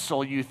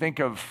tensile, you think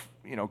of,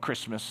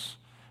 Christmas,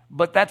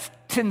 but that's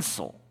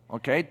tinsel,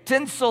 okay?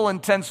 Tinsel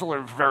and tensile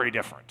are very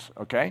different,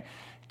 okay?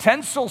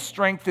 Tensile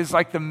strength is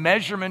like the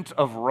measurement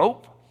of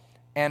rope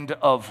and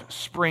of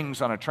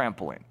springs on a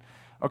trampoline,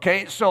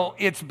 okay? So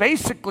it's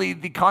basically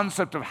the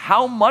concept of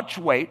how much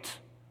weight,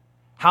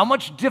 how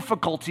much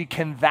difficulty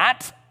can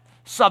that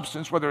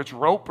substance, whether it's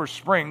rope or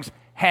springs,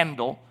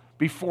 handle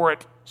before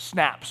it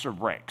snaps or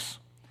breaks.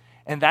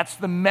 And that's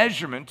the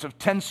measurement of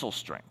tensile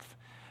strength.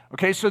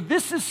 Okay, so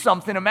this is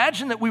something,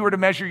 imagine that we were to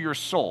measure your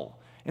soul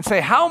and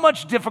say, how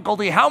much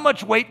difficulty, how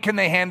much weight can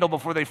they handle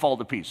before they fall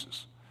to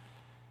pieces?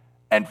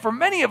 And for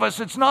many of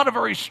us, it's not a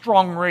very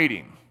strong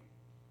rating,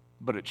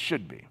 but it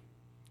should be.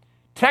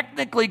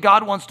 Technically,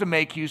 God wants to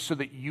make you so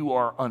that you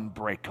are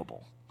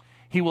unbreakable.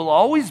 He will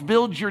always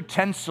build your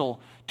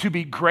tensile to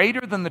be greater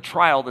than the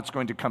trial that's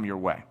going to come your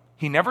way.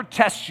 He never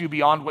tests you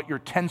beyond what your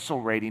tensile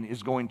rating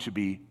is going to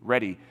be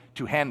ready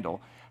to handle.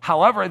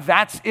 However,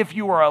 that's if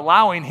you are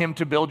allowing him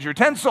to build your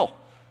tensile.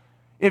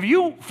 If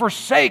you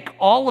forsake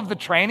all of the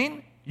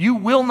training, you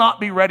will not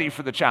be ready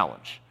for the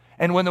challenge.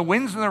 And when the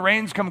winds and the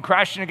rains come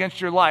crashing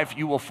against your life,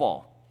 you will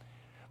fall.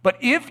 But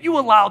if you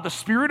allow the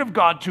Spirit of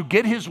God to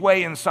get his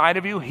way inside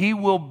of you, he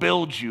will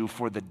build you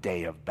for the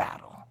day of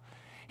battle.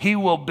 He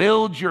will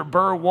build your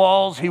burr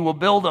walls. He will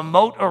build a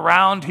moat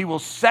around. He will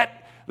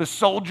set the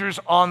soldiers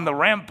on the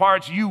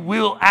ramparts. You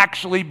will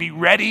actually be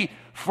ready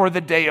for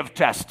the day of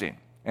testing.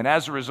 And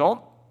as a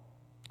result,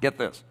 get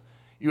this,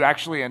 you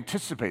actually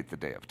anticipate the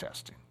day of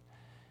testing.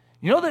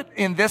 You know that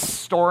in this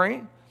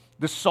story,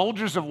 the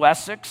soldiers of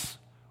Wessex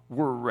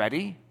were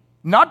ready,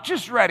 not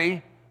just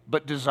ready,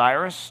 but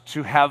desirous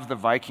to have the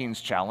Vikings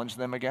challenge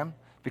them again,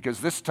 because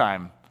this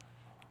time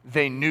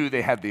they knew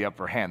they had the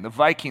upper hand. The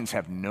Vikings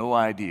have no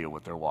idea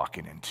what they're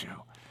walking into,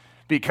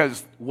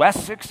 because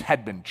Wessex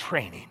had been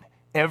training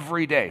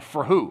every day.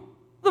 For who?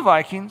 The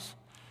Vikings.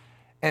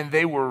 And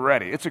they were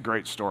ready. It's a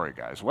great story,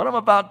 guys. What I'm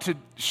about to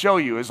show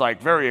you is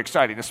very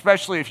exciting,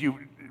 especially if you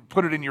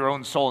put it in your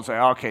own soul and say,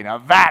 okay, now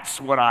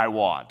that's what I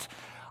want.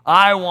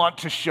 I want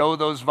to show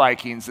those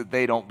Vikings that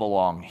they don't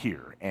belong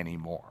here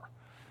anymore.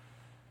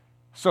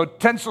 So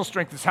tensile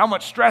strength is how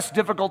much stress,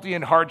 difficulty,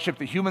 and hardship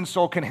the human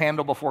soul can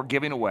handle before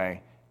giving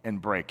away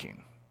and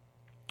breaking.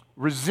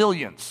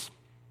 Resilience.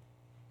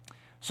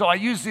 So I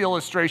used the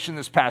illustration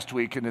this past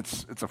week, and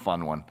it's a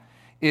fun one,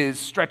 is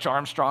Stretch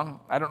Armstrong.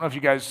 I don't know if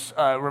you guys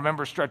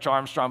remember Stretch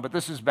Armstrong, but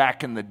this is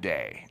back in the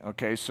day,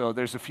 okay? So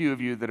there's a few of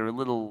you that are a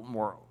little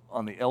more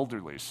on the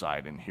elderly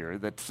side in here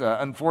that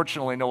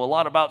unfortunately know a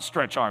lot about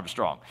Stretch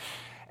Armstrong.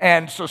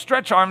 And so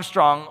Stretch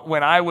Armstrong,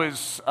 when I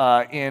was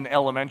in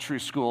elementary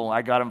school,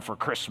 I got him for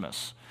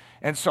Christmas.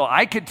 And so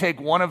I could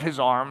take one of his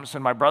arms,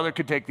 and my brother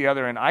could take the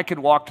other, and I could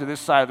walk to this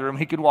side of the room,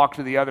 he could walk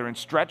to the other, and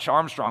Stretch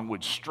Armstrong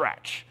would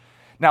stretch.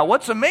 Now,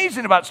 what's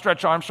amazing about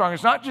Stretch Armstrong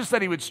is not just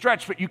that he would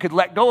stretch, but you could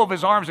let go of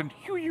his arms, and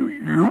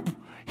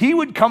he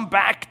would come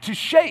back to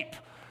shape.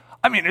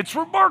 I mean, it's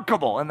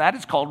remarkable, and that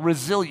is called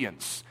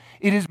resilience.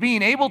 It is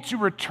being able to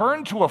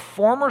return to a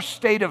former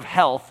state of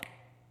health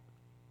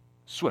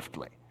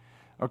swiftly.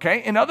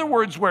 Okay? In other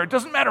words, where it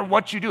doesn't matter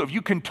what you do. If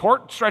you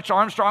contort Stretch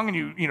Armstrong and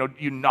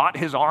you knot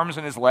his arms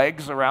and his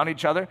legs around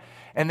each other,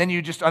 and then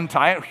you just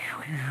untie it,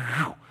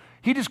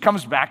 he just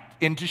comes back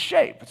into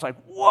shape. It's like,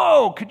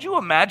 whoa, could you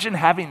imagine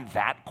having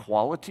that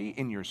quality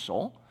in your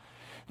soul?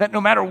 That no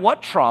matter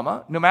what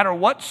trauma, no matter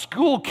what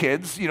school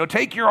kids,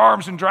 take your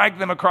arms and drag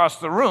them across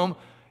the room,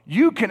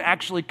 you can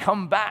actually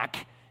come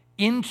back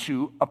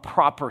into a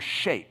proper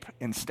shape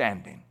in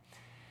standing.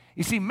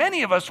 You see,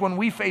 many of us, when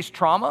we face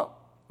trauma,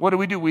 what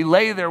do? We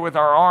lay there with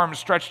our arms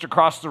stretched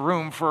across the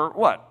room for,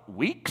 what,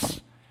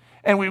 weeks?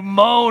 And we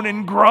moan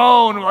and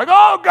groan. We're like,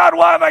 oh, God,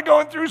 why am I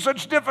going through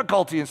such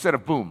difficulty? Instead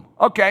of, boom,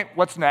 okay,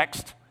 what's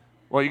next?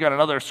 Well, you got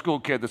another school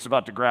kid that's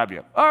about to grab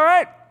you. All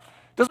right.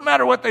 Doesn't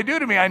matter what they do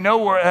to me. I know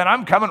where, and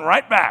I'm coming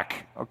right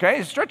back.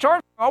 Okay? Stretch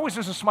Armstrong always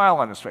has a smile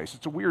on his face.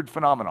 It's a weird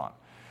phenomenon.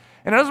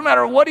 And it doesn't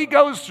matter what he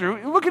goes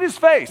through. Look at his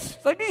face.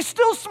 It's like he's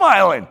still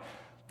smiling.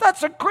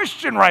 That's a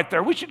Christian right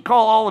there. We should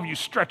call all of you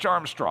Stretch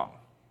Armstrong.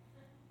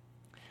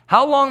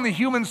 How long the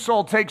human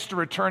soul takes to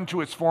return to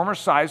its former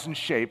size and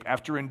shape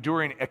after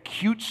enduring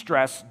acute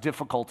stress,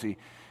 difficulty,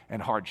 and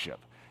hardship.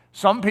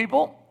 Some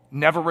people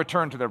never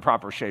return to their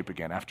proper shape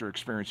again after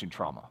experiencing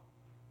trauma.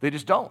 They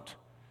just don't.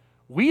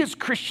 We as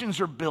Christians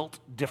are built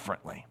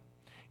differently.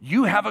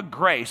 You have a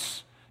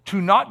grace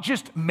to not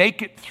just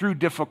make it through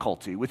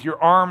difficulty with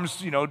your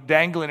arms,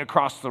 dangling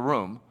across the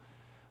room,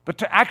 but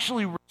to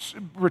actually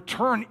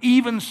return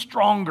even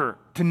stronger,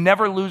 to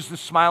never lose the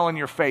smile on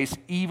your face,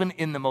 even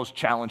in the most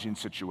challenging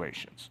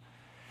situations.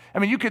 I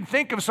mean, you can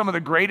think of some of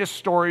the greatest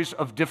stories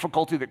of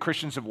difficulty that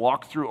Christians have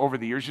walked through over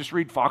the years. Just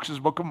read Fox's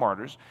Book of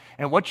Martyrs,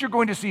 and what you're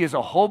going to see is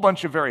a whole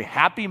bunch of very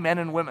happy men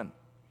and women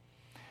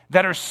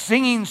that are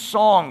singing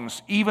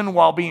songs even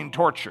while being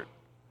tortured.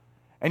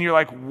 And you're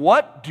like,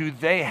 what do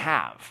they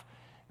have?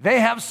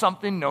 They have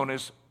something known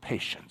as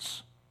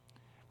patience.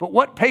 But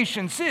what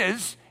patience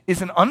is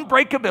an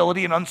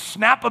unbreakability, an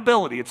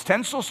unsnappability. It's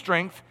tensile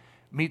strength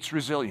meets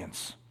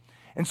resilience.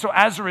 And so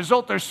as a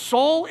result, their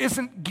soul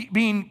isn't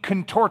being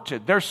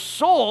contorted. Their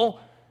soul,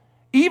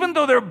 even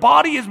though their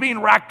body is being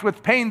racked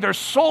with pain, their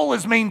soul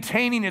is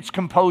maintaining its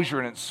composure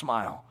and its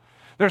smile.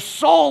 Their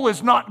soul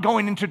is not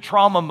going into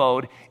trauma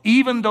mode,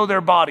 even though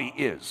their body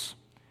is.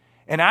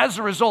 And as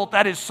a result,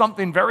 that is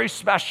something very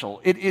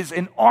special. It is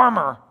an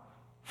armor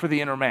for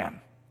the inner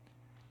man.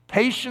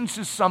 Patience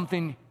is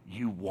something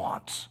you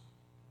want.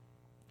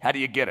 How do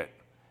you get it?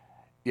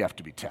 You have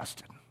to be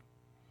tested.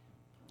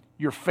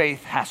 Your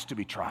faith has to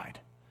be tried.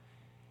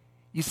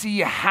 You see,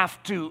 you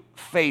have to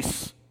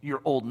face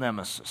your old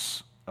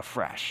nemesis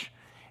afresh.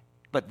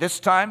 But this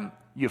time,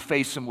 you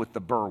face him with the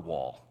burr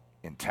wall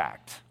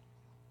intact.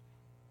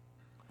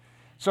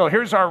 So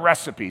here's our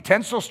recipe.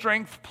 Tensile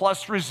strength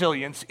plus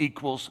resilience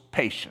equals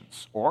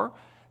patience, or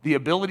the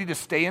ability to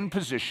stay in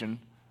position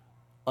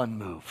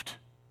unmoved.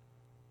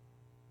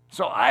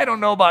 So I don't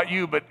know about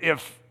you, but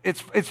if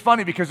it's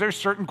funny because there's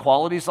certain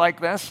qualities like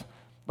this,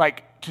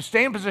 like to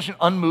stay in position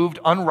unmoved,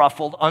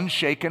 unruffled,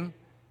 unshaken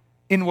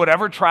in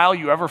whatever trial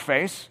you ever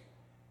face.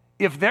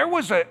 If there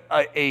was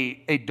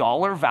a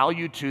dollar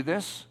value to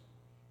this,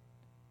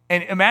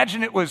 and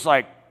imagine it was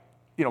like,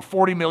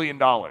 $40 million,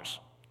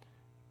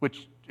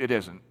 which it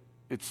isn't.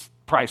 It's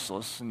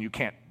priceless and you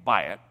can't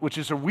buy it, which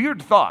is a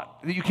weird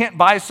thought that you can't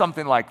buy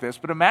something like this,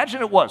 but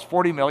imagine it was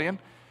 40 million.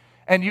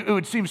 And it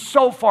would seem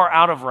so far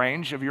out of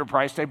range of your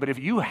price tag, but if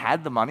you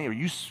had the money or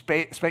you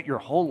spent your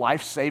whole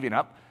life saving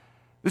up,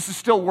 this is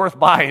still worth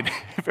buying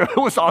if it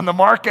was on the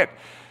market.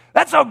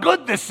 That's how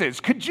good this is.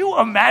 Could you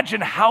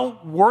imagine how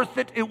worth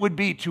it would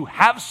be to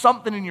have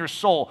something in your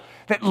soul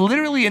that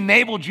literally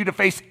enabled you to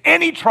face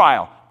any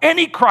trial,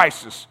 any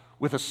crisis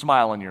with a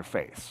smile on your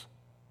face?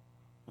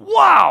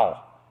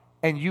 Wow!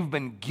 And you've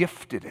been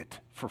gifted it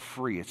for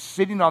free. It's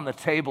sitting on the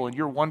table and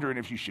you're wondering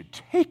if you should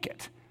take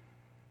it.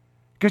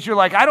 Because you're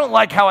like, I don't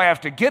like how I have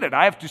to get it.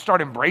 I have to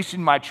start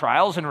embracing my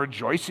trials and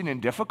rejoicing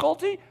in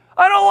difficulty.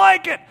 I don't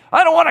like it.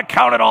 I don't want to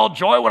count it all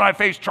joy when I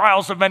face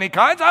trials of many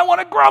kinds. I want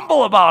to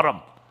grumble about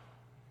them.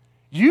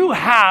 You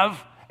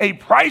have a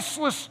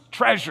priceless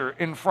treasure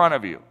in front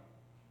of you.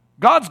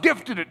 God's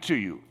gifted it to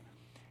you.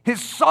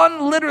 His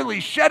Son literally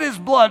shed his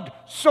blood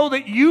so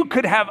that you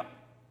could have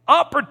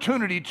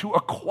opportunity to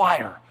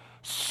acquire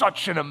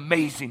such an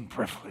amazing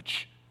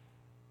privilege.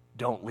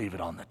 Don't leave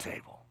it on the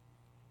table.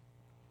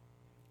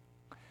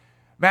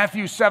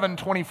 Matthew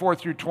 7:24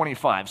 through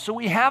 25. So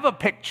we have a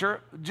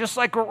picture, just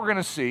like what we're going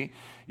to see,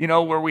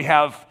 where we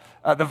have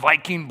the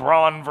Viking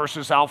Braun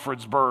versus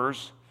Alfred's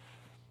Burrs.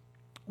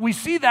 We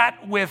see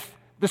that with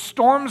the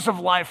storms of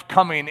life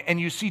coming, and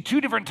you see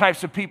two different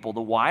types of people,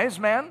 the wise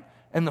man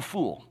and the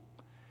fool.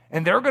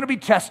 And they're going to be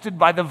tested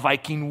by the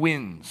Viking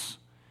winds.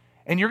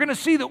 And you're going to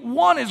see that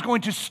one is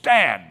going to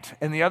stand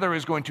and the other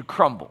is going to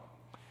crumble.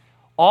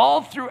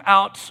 All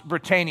throughout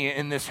Britannia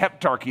in this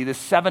heptarchy, this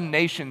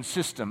 7-nation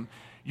system,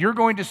 you're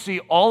going to see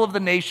all of the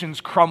nations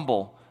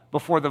crumble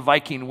before the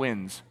Viking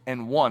winds,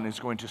 and one is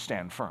going to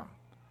stand firm.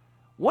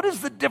 What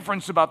is the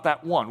difference about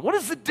that one? What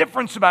is the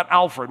difference about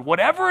Alfred?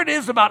 Whatever it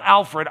is about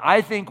Alfred,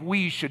 I think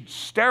we should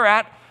stare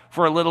at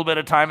for a little bit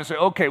of time and say,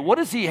 okay, what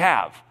does he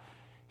have?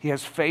 He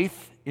has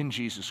faith in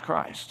Jesus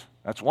Christ.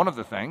 That's one of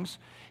the things.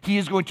 He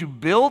is going to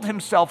build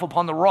himself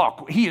upon the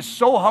rock. He is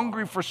so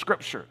hungry for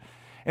Scripture.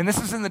 And this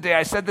is in the day,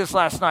 I said this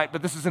last night,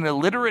 but this is an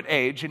illiterate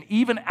age, and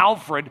even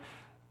Alfred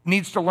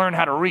needs to learn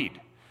how to read.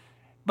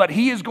 But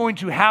he is going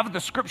to have the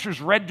Scriptures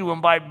read to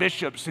him by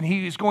bishops, and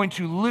he is going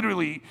to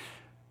literally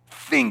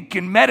think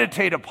and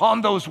meditate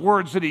upon those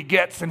words that he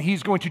gets, and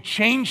he's going to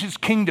change his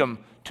kingdom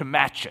to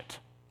match it.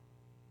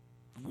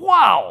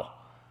 Wow!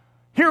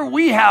 Here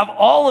we have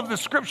all of the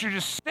Scripture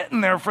just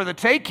sitting there for the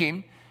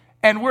taking,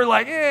 and we're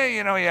like,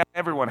 yeah,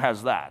 everyone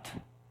has that.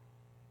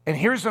 And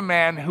here's a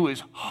man who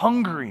is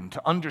hungering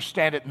to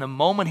understand it, and the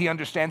moment he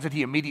understands it,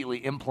 he immediately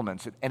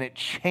implements it, and it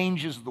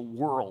changes the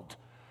world.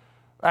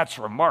 That's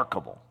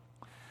remarkable.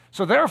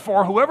 So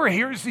therefore, whoever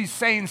hears these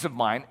sayings of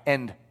mine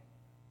and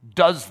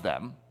does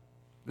them,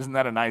 isn't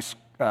that a nice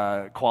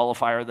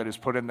qualifier that is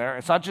put in there?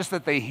 It's not just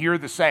that they hear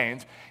the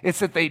sayings, it's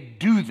that they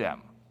do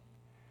them.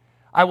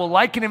 I will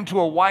liken him to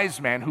a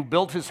wise man who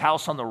built his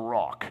house on the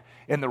rock.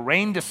 And the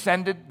rain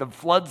descended, the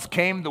floods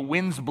came, the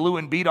winds blew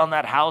and beat on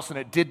that house, and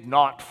it did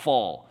not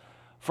fall,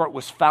 for it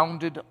was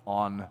founded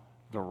on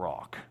the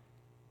rock.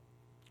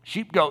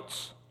 Sheep,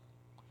 goats.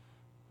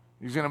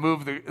 He's going to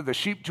move the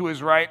sheep to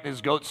his right and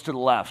his goats to the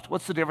left.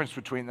 What's the difference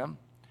between them?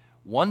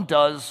 One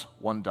does,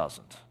 one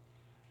doesn't.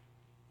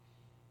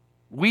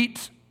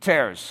 Wheat,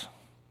 tares.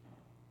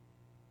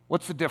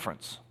 What's the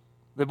difference?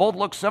 They both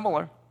look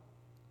similar.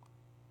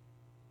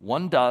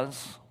 One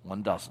does,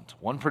 one doesn't.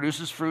 One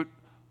produces fruit,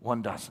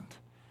 one doesn't.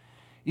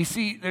 You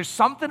see, there's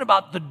something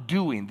about the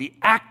doing, the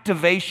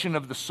activation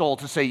of the soul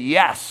to say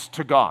yes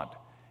to God.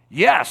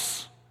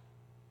 Yes.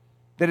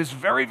 That is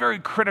very, very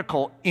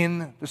critical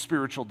in the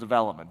spiritual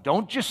development.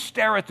 Don't just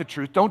stare at the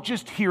truth. Don't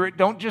just hear it.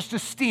 Don't just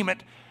esteem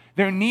it.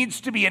 There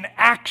needs to be an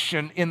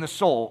action in the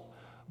soul.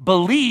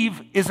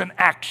 Believe is an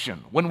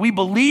action. When we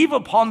believe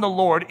upon the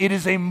Lord, it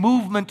is a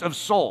movement of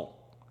soul.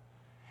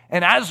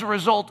 And as a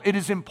result, it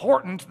is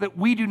important that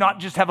we do not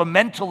just have a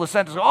mental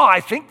assent to say, I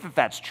think that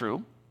that's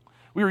true.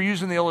 We were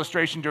using the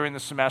illustration during the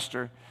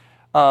semester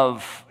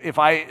of if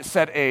I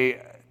set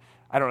it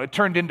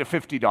turned into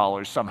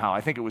 $50 somehow.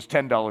 I think it was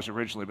 $10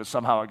 originally, but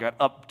somehow it got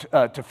up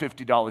to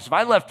 $50. If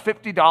I left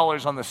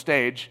 $50 on the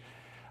stage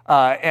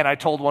and I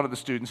told one of the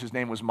students, his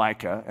name was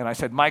Micah, and I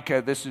said,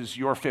 Micah, this is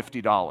your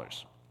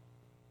 $50.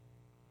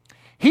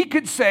 He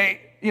could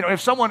say, if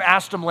someone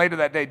asked him later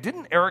that day,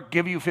 didn't Eric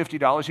give you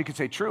 $50? He could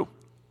say, true.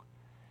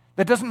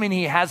 That doesn't mean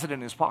he has it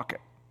in his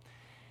pocket.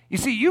 You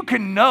see, you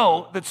can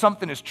know that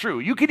something is true.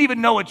 You can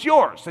even know it's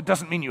yours. That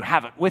doesn't mean you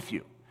have it with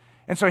you.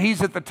 And so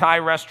he's at the Thai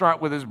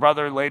restaurant with his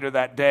brother later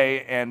that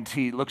day, and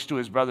he looks to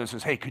his brother and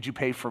says, hey, could you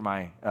pay for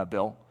my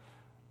bill?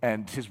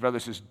 And his brother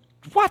says,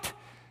 what?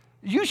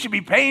 You should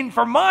be paying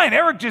for mine.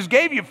 Eric just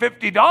gave you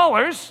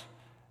 $50.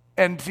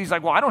 And he's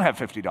like, well, I don't have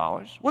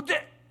 $50. Well,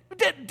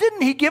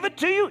 didn't he give it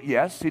to you?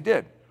 Yes, he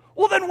did.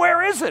 Well, then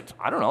where is it?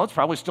 I don't know. It's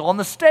probably still on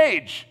the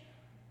stage.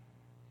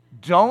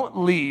 Don't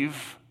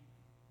leave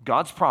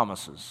God's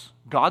promises,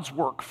 God's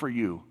work for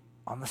you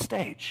on the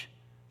stage.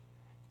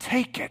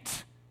 Take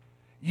it.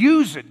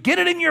 Use it. Get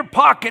it in your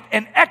pocket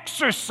and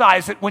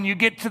exercise it when you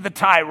get to the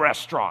Thai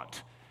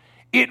restaurant.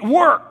 It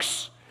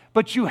works,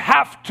 but you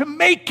have to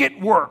make it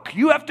work.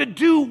 You have to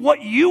do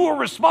what you are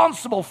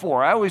responsible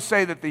for. I always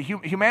say that the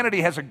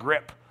humanity has a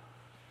grip,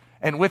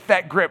 and with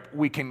that grip,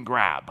 we can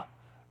grab.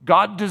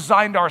 God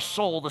designed our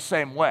soul the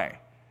same way.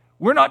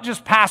 We're not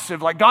just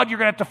passive, like, God, you're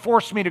going to have to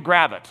force me to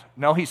grab it.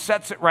 No, he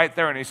sets it right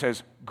there and he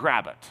says,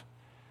 grab it.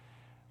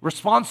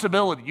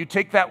 Responsibility. You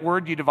take that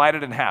word, you divide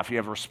it in half. You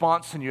have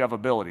response and you have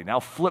ability. Now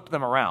flip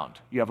them around.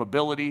 You have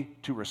ability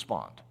to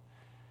respond.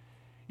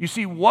 You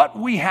see, what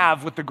we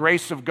have with the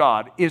grace of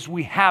God is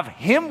we have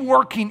him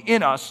working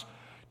in us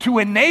to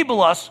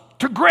enable us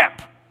to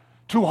grip,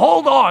 to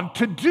hold on,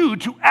 to do,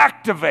 to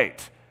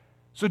activate.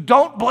 So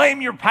don't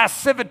blame your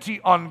passivity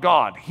on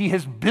God. He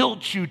has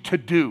built you to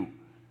do.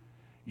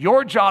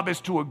 Your job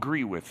is to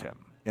agree with him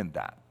in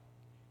that.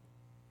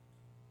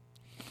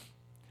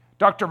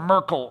 Dr.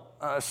 Merkel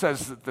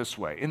says it this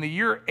way. In the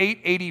year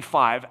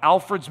 885,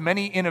 Alfred's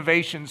many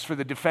innovations for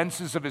the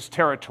defenses of his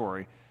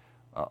territory,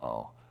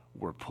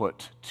 were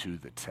put to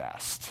the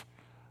test.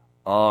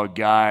 Oh,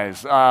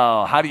 guys,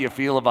 how do you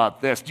feel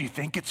about this? Do you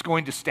think it's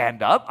going to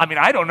stand up? I mean,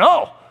 I don't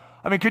know.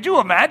 I mean, could you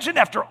imagine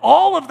after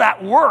all of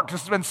that work,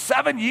 this has been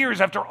 7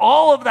 years, after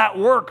all of that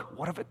work,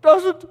 what if it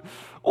doesn't?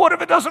 What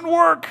if it doesn't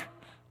work?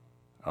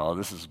 Oh,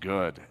 this is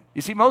good.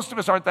 You see, most of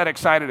us aren't that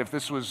excited if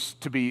this was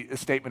to be a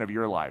statement of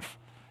your life.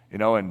 You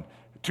know, in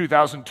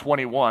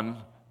 2021,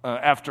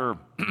 after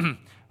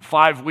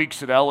 5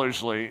 weeks at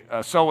Ellerslie,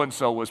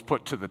 so-and-so was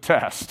put to the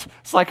test.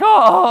 It's like,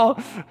 oh.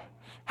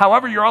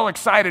 However, you're all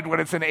excited when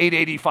it's an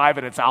 885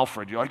 and it's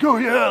Alfred. You're like, oh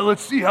yeah,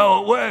 let's see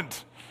how it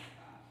went.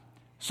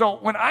 So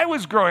when I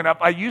was growing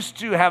up,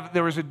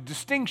 there was a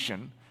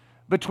distinction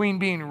between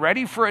being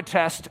ready for a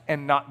test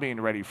and not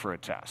being ready for a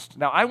test.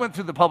 Now, I went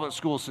through the public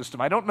school system.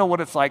 I don't know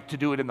what it's like to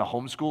do it in the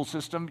homeschool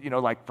system, you know,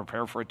 like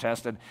prepare for a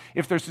test. And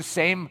if there's the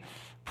same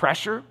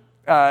pressure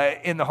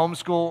in the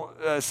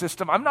homeschool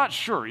system, I'm not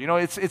sure. You know,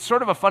 it's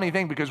sort of a funny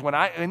thing because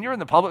when you're in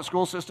the public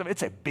school system,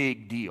 it's a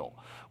big deal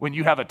when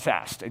you have a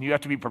test and you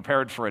have to be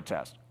prepared for a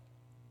test.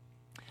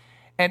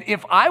 And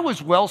if I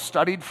was well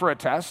studied for a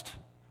test,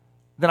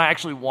 then I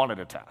actually wanted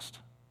a test.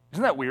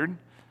 Isn't that weird?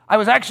 I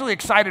was actually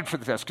excited for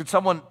the test. Could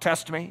someone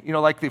test me? You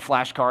know, like the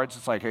flashcards.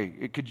 It's like,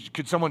 hey,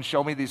 could someone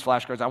show me these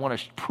flashcards? I want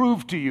to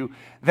prove to you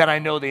that I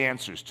know the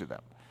answers to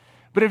them.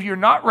 But if you're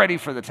not ready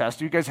for the test,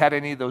 have you guys had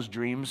any of those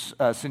dreams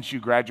since you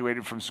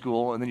graduated from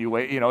school? And then you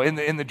wait, you know, in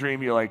the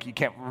dream, you're like, you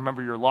can't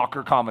remember your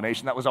locker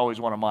combination. That was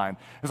always one of mine.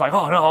 It's like,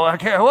 oh no, I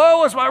can't. Whoa,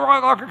 what's my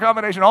wrong locker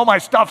combination? All my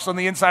stuff's on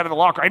the inside of the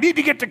locker. I need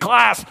to get to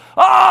class.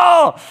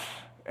 Oh!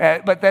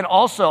 But then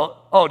also,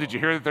 oh, did you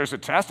hear that there's a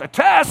test? A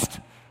test?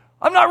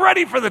 I'm not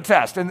ready for the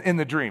test in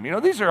the dream. You know,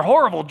 these are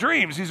horrible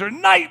dreams. These are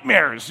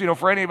nightmares, you know,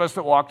 for any of us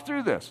that walked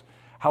through this.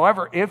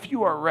 However, if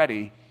you are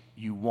ready,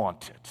 you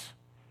want it.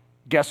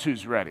 Guess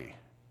who's ready?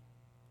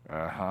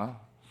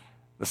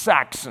 The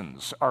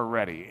Saxons are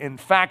ready. In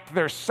fact,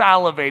 they're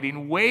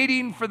salivating,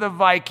 waiting for the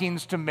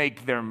Vikings to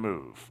make their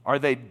move. Are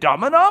they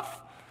dumb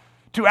enough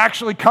to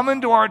actually come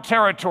into our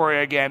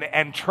territory again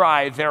and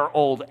try their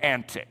old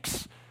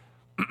antics?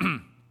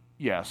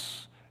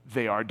 Yes,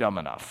 they are dumb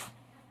enough.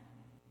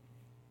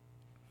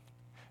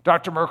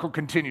 Dr. Merkel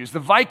continues, the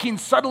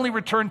Vikings suddenly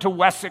returned to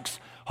Wessex,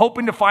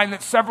 hoping to find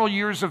that several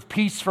years of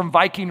peace from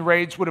Viking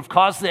raids would have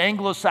caused the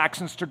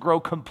Anglo-Saxons to grow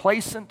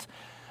complacent,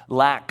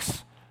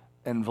 lax,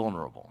 and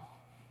vulnerable.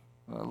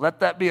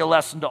 Let that be a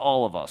lesson to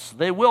all of us.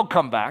 They will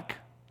come back.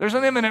 There's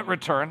an imminent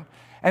return,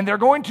 and they're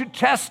going to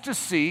test to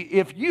see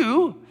if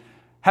you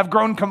have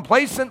grown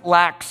complacent,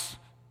 lax,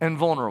 and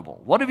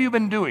vulnerable. What have you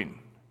been doing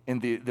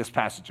in this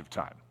passage of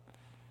time?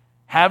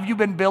 Have you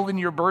been building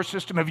your birth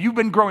system? Have you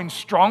been growing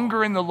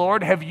stronger in the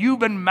Lord? Have you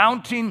been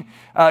mounting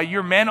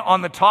your men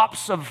on the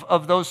tops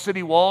of those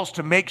city walls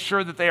to make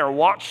sure that they are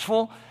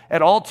watchful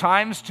at all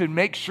times, to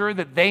make sure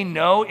that they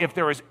know if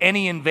there is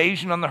any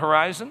invasion on the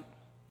horizon?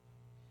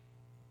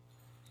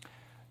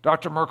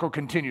 Dr. Merkel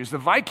continues, the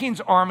Viking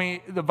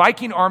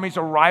army's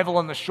arrival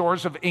on the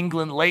shores of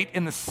England late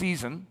in the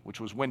season, which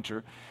was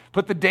winter,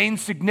 put the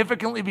Danes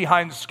significantly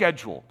behind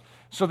schedule.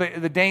 So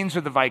the Danes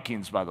are the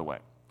Vikings, by the way.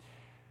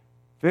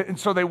 And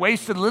so they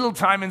wasted little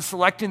time in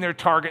selecting their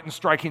target and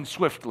striking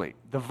swiftly.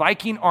 The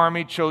Viking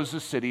army chose the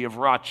city of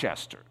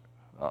Rochester.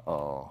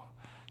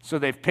 So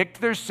they've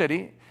picked their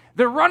city.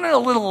 They're running a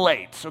little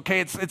late, okay?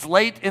 It's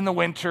late in the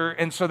winter,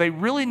 and so they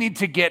really need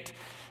to get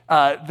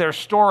their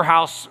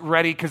storehouse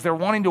ready because they're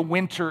wanting to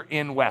winter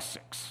in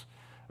Wessex.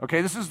 Okay,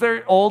 this is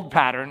their old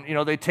pattern. You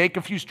know, they take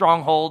a few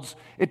strongholds.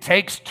 It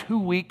takes 2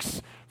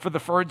 weeks for the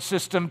Fyrd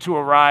system to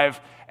arrive.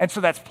 And so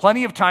that's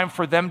plenty of time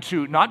for them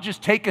to not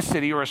just take a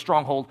city or a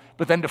stronghold,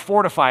 but then to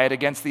fortify it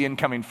against the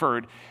incoming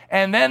Fyrd.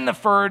 And then the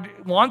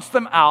Fyrd wants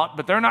them out,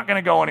 but they're not going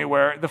to go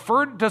anywhere. The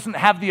Fyrd doesn't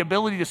have the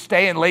ability to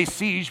stay and lay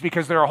siege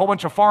because there are a whole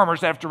bunch of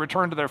farmers that have to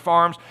return to their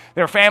farms.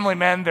 They're family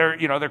men,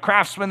 they're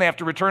craftsmen, they have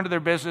to return to their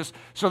business.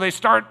 So they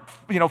start,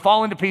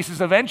 falling to pieces.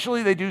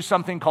 Eventually they do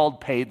something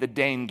called pay the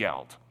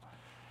Danegeld.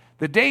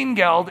 The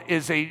Danegeld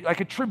is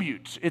like a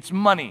tribute. It's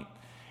money.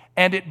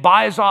 And it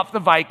buys off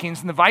the Vikings,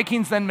 and the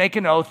Vikings then make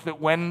an oath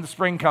that when the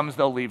spring comes,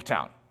 they'll leave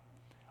town.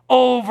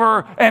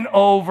 Over and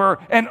over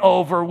and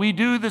over, we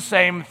do the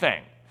same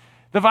thing.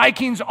 The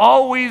Vikings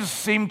always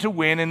seem to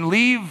win and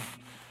leave,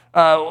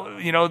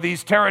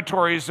 these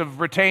territories of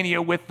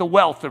Britannia with the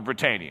wealth of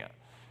Britannia.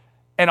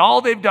 And all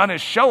they've done is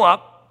show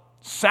up,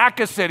 sack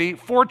a city,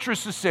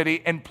 fortress a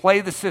city, and play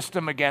the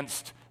system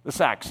against the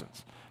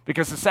Saxons.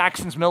 Because the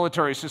Saxons'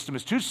 military system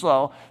is too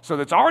slow, so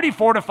that's already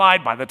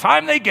fortified by the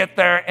time they get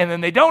there, and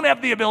then they don't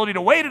have the ability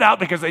to wait it out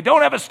because they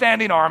don't have a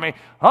standing army.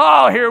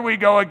 Oh, here we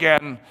go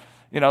again.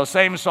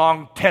 Same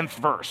song, 10th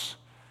verse.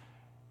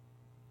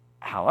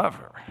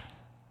 However,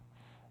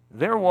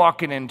 they're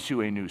walking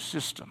into a new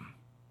system.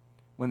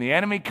 When the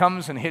enemy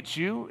comes and hits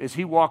you, is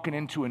he walking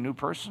into a new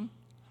person?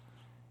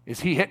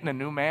 Is he hitting a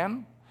new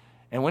man?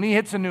 And when he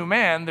hits a new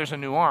man, there's a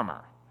new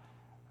armor.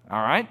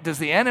 All right? Does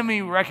the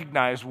enemy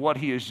recognize what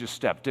he has just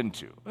stepped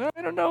into?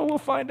 I don't know. We'll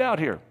find out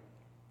here.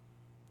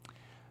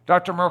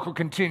 Dr. Merkel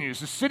continues,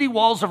 the city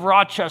walls of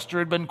Rochester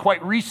had been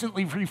quite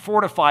recently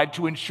refortified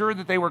to ensure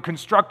that they were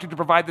constructed to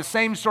provide the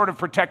same sort of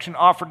protection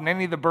offered in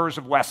any of the burghs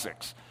of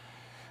Wessex.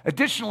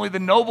 Additionally, the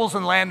nobles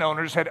and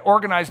landowners had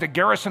organized a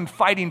garrison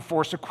fighting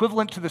force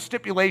equivalent to the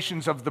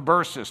stipulations of the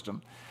burgh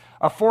system,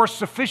 a force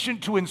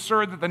sufficient to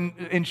ensure that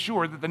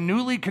the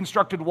newly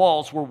constructed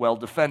walls were well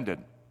defended.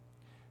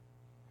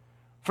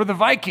 For the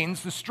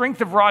Vikings, the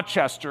strength of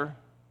Rochester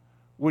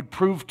would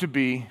prove to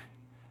be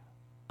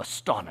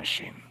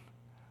astonishing.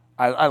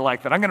 I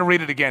like that. I'm going to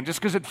read it again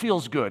just because it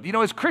feels good. You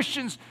know, as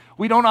Christians,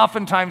 we don't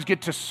oftentimes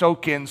get to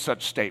soak in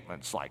such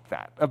statements like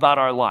that about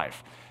our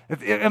life.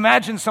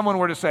 Imagine someone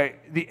were to say,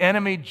 the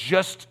enemy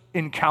just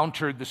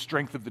encountered the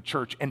strength of the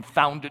church and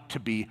found it to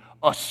be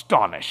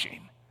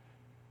astonishing.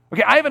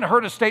 Okay, I haven't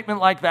heard a statement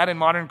like that in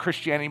modern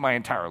Christianity my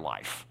entire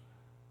life.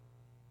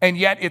 And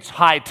yet it's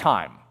high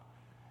time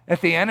that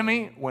the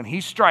enemy, when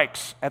he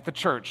strikes at the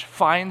church,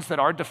 finds that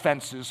our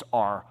defenses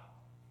are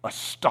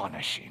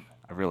astonishing.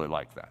 I really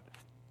like that.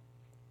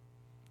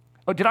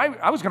 Oh,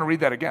 I was going to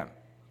read that again.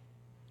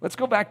 Let's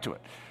go back to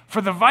it.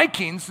 For the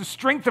Vikings, the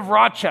strength of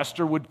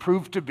Rochester would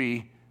prove to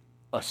be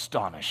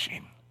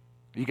astonishing.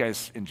 Are you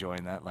guys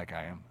enjoying that like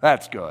I am?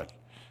 That's good.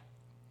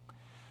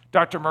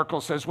 Dr. Merkel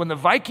says, when the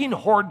Viking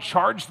horde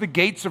charged the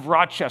gates of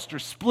Rochester,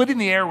 splitting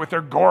the air with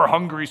their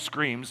gore-hungry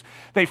screams,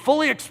 they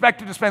fully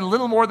expected to spend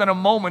little more than a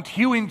moment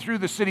hewing through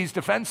the city's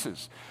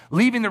defenses,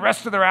 leaving the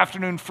rest of their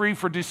afternoon free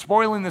for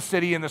despoiling the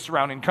city and the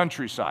surrounding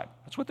countryside.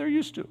 That's what they're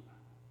used to.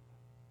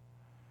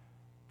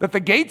 That the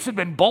gates had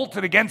been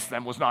bolted against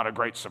them was not a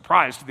great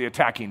surprise to the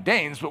attacking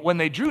Danes, but when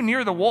they drew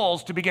near the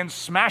walls to begin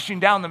smashing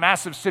down the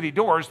massive city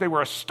doors, they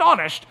were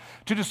astonished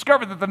to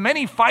discover that the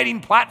many fighting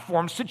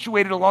platforms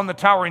situated along the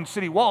towering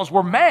city walls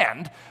were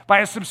manned by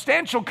a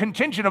substantial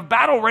contingent of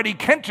battle-ready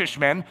Kentish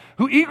men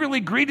who eagerly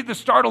greeted the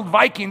startled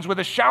Vikings with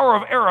a shower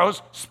of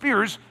arrows,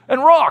 spears,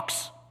 and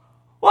rocks.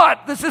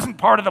 What? This isn't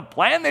part of the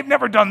plan. They've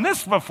never done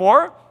this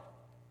before.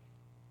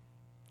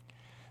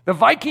 The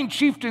Viking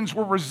chieftains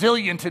were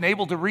resilient and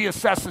able to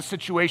reassess the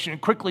situation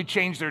and quickly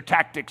change their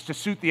tactics to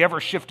suit the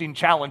ever-shifting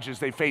challenges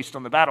they faced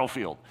on the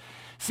battlefield.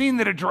 Seeing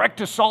that a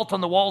direct assault on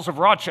the walls of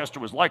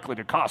Rochester was likely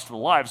to cost the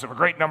lives of a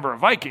great number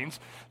of Vikings,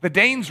 the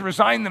Danes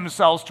resigned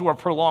themselves to a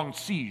prolonged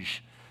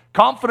siege.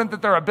 Confident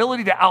that their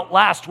ability to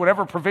outlast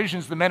whatever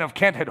provisions the men of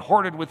Kent had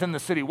hoarded within the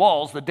city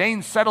walls, the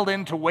Danes settled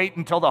in to wait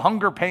until the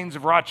hunger pains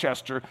of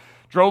Rochester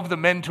drove the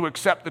men to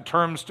accept the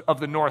terms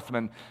of the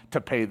Northmen to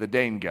pay the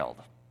Danegeld.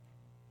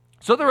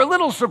 So they're a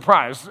little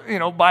surprised,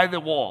 by the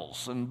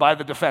walls and by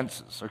the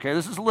defenses. Okay,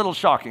 this is a little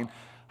shocking.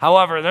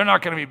 However, they're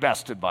not going to be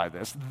bested by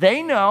this.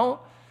 They know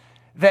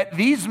that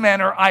these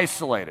men are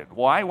isolated.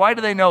 Why? Why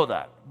do they know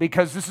that?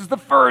 Because this is the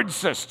Fyrd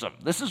system.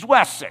 This is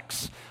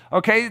Wessex.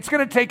 Okay, it's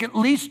going to take at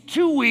least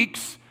 2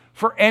 weeks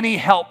for any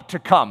help to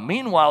come.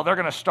 Meanwhile, they're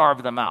going to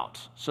starve them out.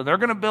 So they're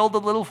going to build a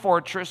little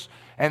fortress,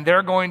 and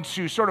they're going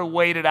to sort of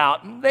wait it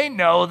out. And they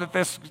know that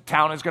this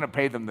town is going to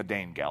pay them the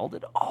Danegeld.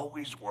 It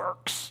always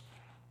works.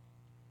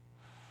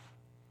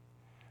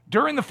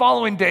 During the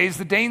following days,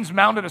 the Danes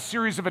mounted a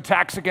series of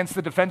attacks against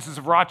the defenses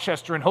of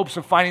Rochester in hopes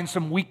of finding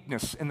some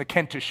weakness in the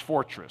Kentish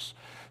fortress,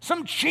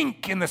 some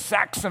chink in the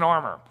Saxon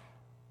armor.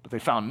 But they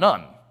found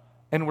none,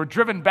 and were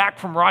driven back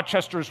from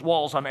Rochester's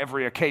walls on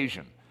every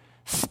occasion.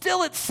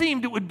 Still, it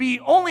seemed it would be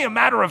only a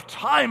matter of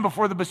time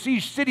before the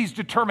besieged city's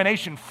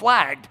determination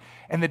flagged,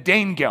 and the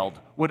Danegeld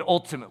would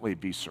ultimately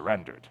be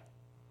surrendered.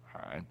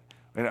 All right.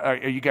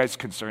 Are you guys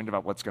concerned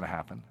about what's going to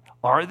happen?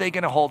 Are they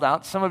going to hold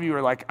out? Some of you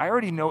are like, I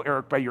already know,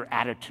 Eric, by your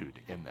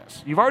attitude in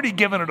this. You've already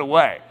given it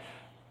away.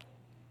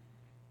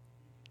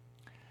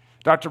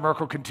 Dr.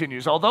 Merkel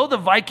continues, although the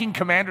Viking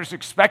commanders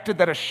expected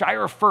that a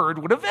Shire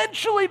Fyrd would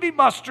eventually be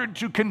mustered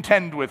to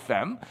contend with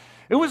them,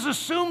 it was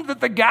assumed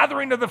that the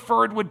gathering of the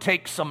Fyrd would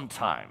take some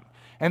time,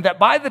 and that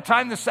by the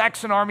time the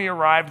Saxon army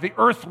arrived, the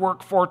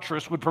earthwork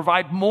fortress would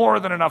provide more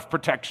than enough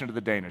protection to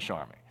the Danish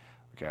army.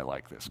 Okay, I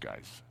like this,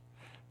 guys.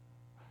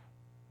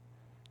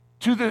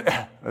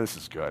 This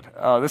is good.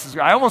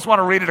 I almost want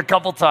to read it a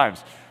couple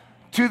times.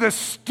 To the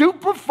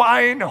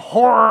stupefying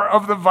horror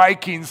of the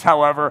Vikings,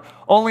 however,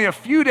 only a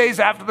few days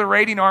after the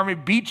raiding army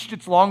beached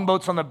its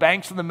longboats on the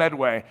banks of the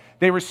Medway,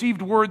 they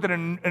received word that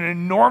an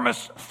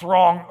enormous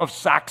throng of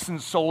Saxon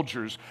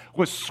soldiers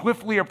was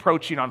swiftly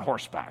approaching on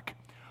horseback.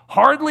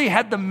 Hardly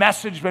had the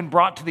message been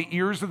brought to the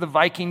ears of the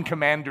Viking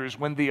commanders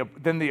when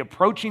the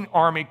approaching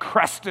army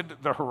crested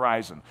the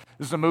horizon.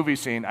 This is a movie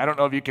scene. I don't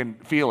know if you can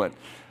feel it.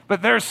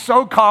 But they're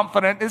so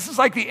confident. This is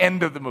like the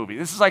end of the movie.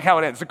 This is like how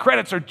it ends. The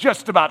credits are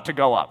just about to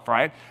go up,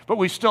 right? But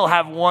we still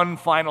have one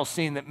final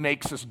scene that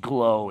makes us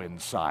glow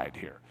inside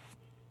here.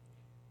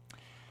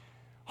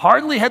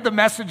 Hardly had the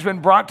message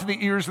been brought to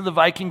the ears of the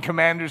Viking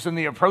commanders and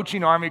the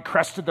approaching army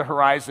crested the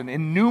horizon,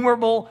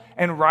 innumerable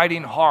and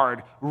riding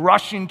hard,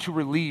 rushing to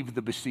relieve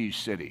the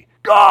besieged city.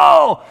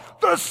 Go!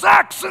 The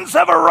Saxons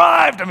have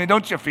arrived! I mean,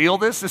 don't you feel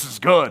this? This is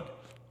good.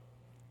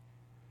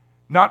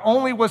 Not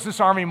only was this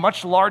army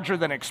much larger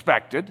than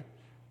expected,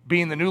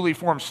 being the newly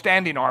formed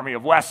standing army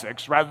of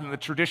Wessex rather than the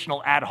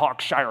traditional ad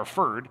hoc Shire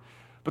Fyrd.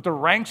 But the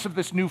ranks of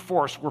this new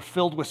force were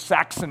filled with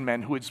Saxon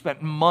men who had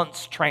spent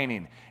months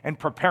training and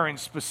preparing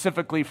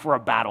specifically for a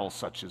battle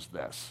such as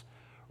this.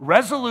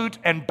 Resolute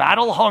and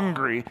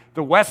battle-hungry,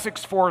 the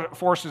Wessex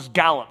forces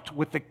galloped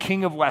with the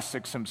King of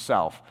Wessex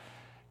himself,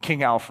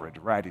 King Alfred,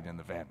 riding in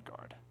the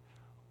vanguard.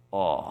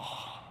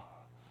 Oh,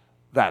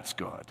 that's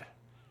good.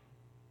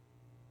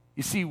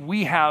 You see,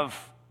 we have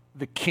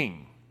the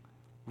king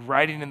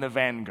riding in the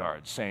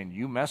vanguard saying,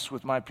 you mess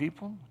with my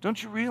people?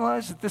 Don't you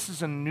realize that this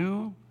is a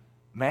new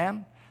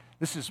man?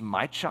 This is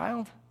my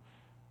child?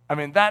 I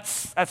mean,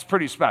 that's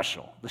pretty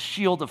special. The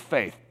shield of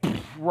faith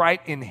right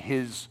in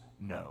his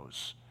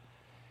nose,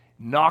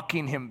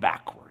 knocking him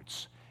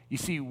backwards. You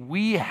see,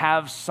 we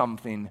have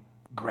something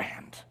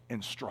grand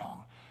and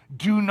strong.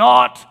 Do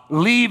not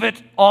leave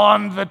it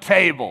on the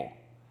table.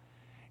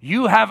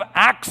 You have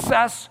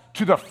access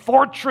to the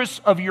fortress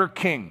of your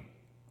king.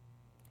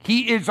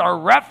 He is our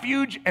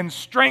refuge and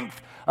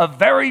strength, a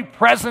very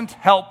present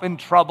help in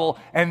trouble,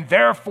 and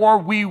therefore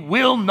we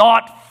will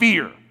not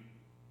fear.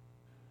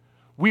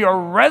 We are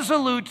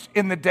resolute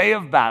in the day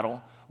of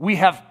battle. We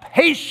have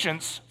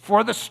patience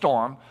for the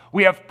storm.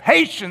 We have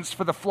patience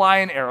for the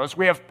flying arrows.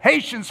 We have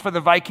patience for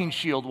the Viking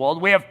shield wall.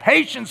 We have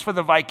patience for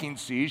the Viking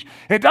siege.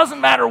 It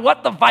doesn't matter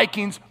what the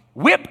Vikings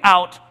whip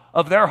out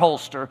of their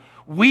holster.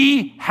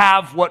 We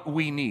have what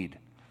we need.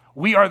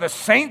 We are the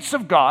saints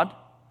of God,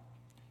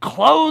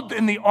 clothed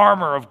in the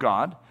armor of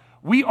God.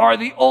 We are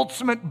the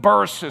ultimate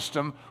Burr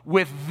system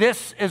with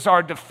this as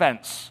our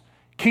defense.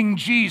 King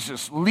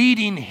Jesus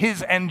leading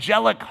his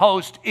angelic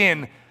host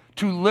in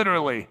to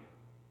literally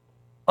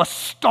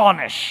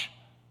astonish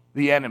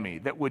the enemy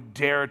that would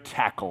dare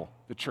tackle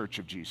the church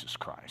of Jesus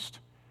Christ.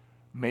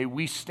 May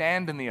we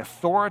stand in the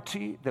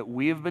authority that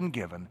we have been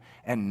given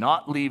and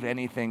not leave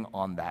anything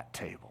on that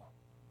table.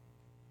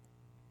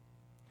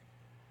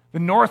 The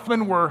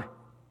Northmen were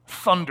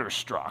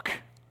thunderstruck.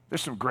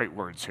 There's some great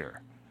words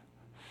here.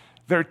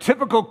 Their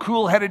typical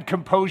cool-headed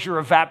composure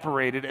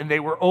evaporated, and they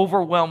were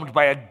overwhelmed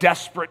by a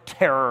desperate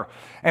terror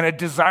and a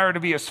desire to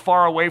be as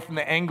far away from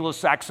the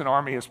Anglo-Saxon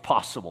army as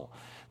possible.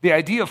 The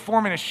idea of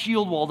forming a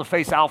shield wall to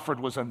face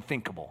Alfred was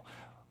unthinkable,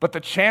 but the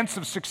chance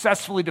of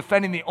successfully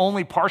defending the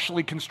only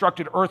partially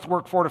constructed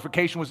earthwork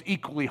fortification was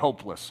equally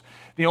hopeless.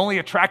 The only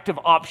attractive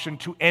option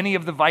to any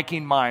of the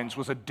Viking minds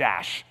was a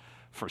dash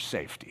for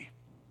safety.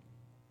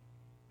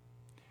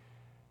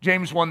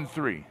 James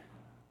 1:3.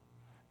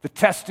 The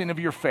testing of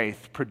your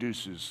faith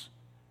produces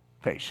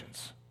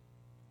patience.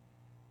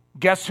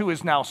 Guess who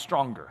is now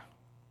stronger?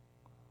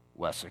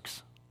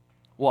 Wessex.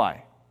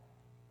 Why?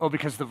 Oh,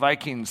 because the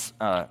Vikings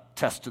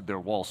tested their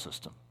wall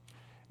system.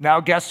 Now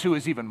guess who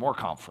is even more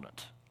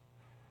confident?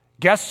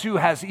 Guess who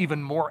has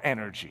even more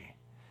energy?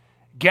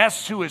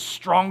 Guess who is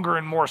stronger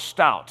and more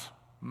stout?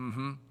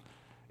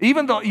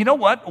 Even though, you know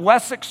what?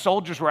 Wessex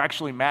soldiers were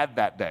actually mad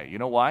that day. You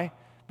know why?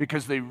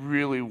 Because they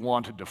really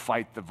wanted to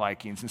fight the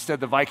Vikings.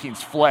 Instead, the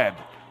Vikings fled.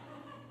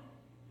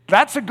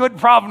 That's a good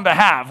problem to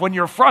have when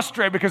you're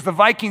frustrated because the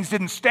Vikings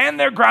didn't stand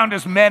their ground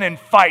as men and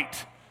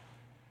fight.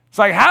 It's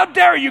like, how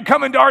dare you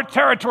come into our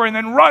territory and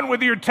then run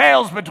with your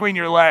tails between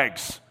your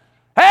legs?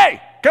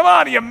 Hey, come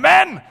on, you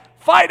men.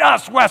 Fight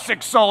us,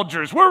 Wessex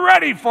soldiers. We're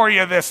ready for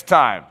you this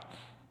time.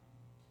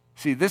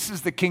 See, this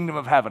is the kingdom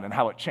of heaven and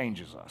how it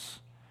changes us.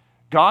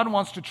 God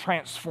wants to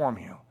transform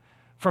you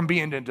from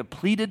being a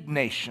depleted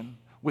nation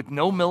with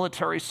no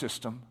military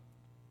system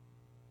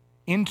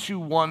into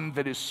one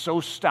that is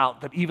so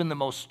stout that even the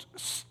most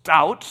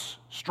stout,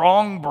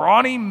 strong,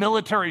 brawny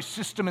military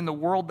system in the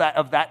world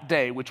of that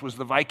day, which was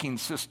the Viking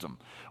system,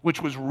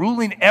 which was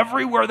ruling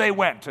everywhere they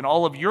went, in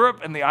all of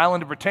Europe and the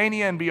island of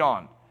Britannia and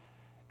beyond.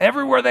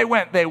 Everywhere they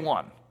went, they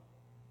won,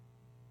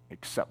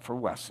 except for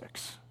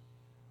Wessex.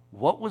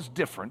 What was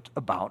different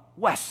about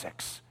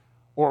Wessex?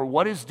 Or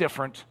what is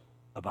different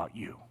about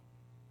you?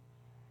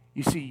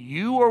 You see,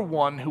 you are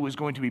one who is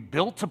going to be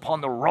built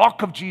upon the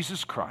rock of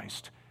Jesus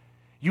Christ.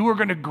 You are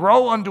going to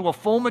grow unto a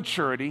full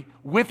maturity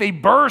with a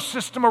Burr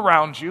system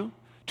around you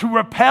to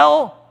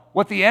repel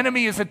what the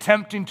enemy is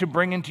attempting to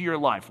bring into your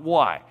life.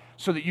 Why?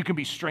 So that you can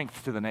be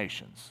strength to the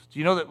nations. Do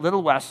you know that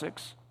little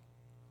Wessex's,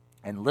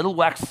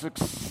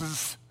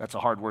 that's a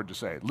hard word to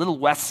say, little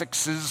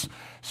Wessex's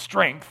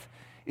strength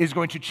is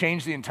going to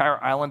change the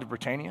entire island of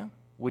Britannia,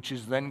 which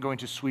is then going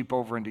to sweep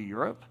over into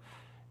Europe,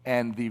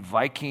 and the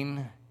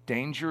Viking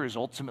danger is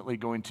ultimately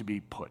going to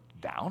be put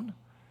down.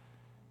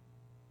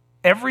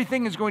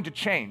 Everything is going to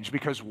change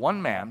because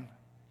one man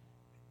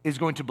is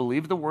going to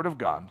believe the word of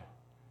God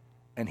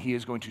and he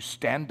is going to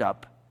stand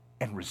up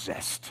and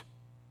resist.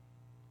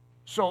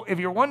 So if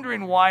you're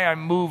wondering why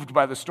I'm moved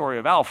by the story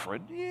of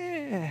Alfred,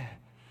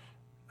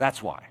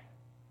 that's why.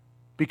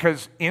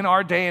 Because in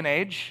our day and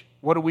age,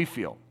 what do we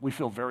feel? We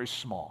feel very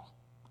small.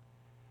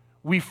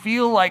 We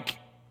feel like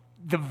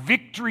the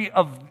victory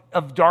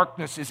of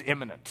darkness is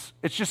imminent.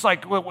 It's just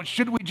like, well,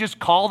 should we just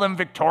call them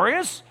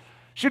victorious?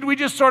 Should we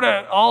just sort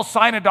of all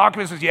sign a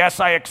document that says, yes,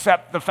 I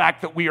accept the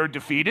fact that we are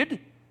defeated?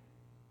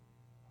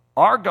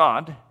 Our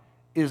God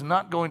is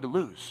not going to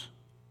lose.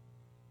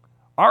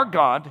 Our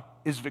God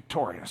is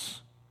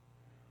victorious.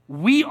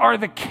 We are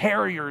the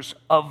carriers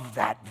of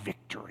that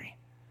victory.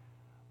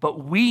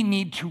 But we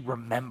need to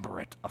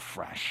remember it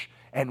afresh,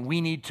 and we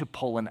need to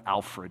pull an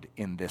Alfred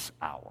in this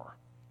hour.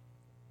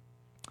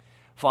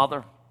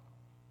 Father,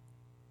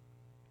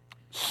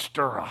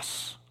 stir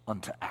us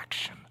unto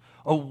action.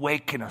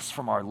 Awaken us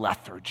from our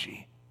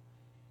lethargy.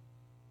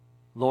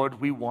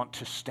 Lord, we want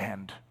to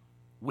stand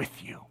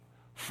with you,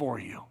 for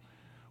you.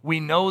 We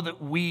know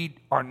that we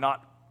are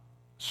not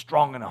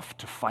strong enough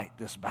to fight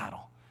this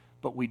battle,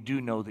 but we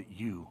do know that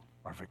you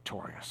are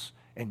victorious,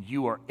 and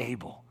you are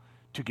able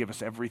to give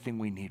us everything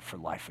we need for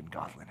life and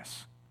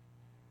godliness.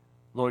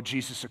 Lord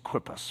Jesus,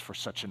 equip us for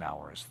such an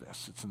hour as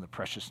this. It's in the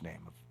precious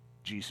name of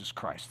Jesus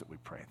Christ that we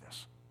pray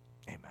this.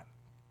 Amen.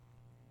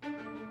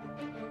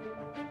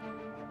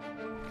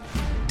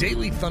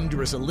 Daily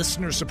Thunder is a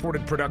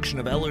listener-supported production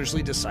of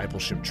Ellerslie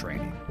Discipleship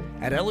Training.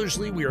 At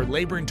Ellerslie, we are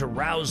laboring to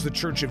rouse the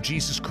Church of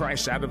Jesus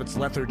Christ out of its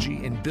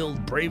lethargy and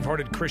build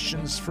brave-hearted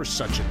Christians for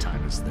such a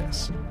time as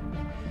this.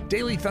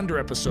 Daily Thunder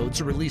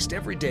episodes are released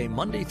every day,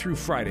 Monday through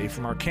Friday,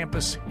 from our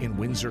campus in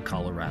Windsor,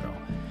 Colorado.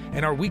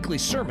 And our weekly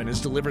sermon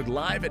is delivered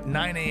live at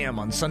 9 a.m.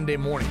 on Sunday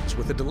mornings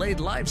with a delayed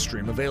live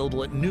stream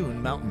available at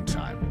noon Mountain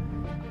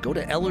Time. Go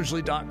to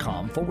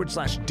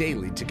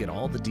ellerslie.com/daily to get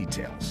all the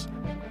details.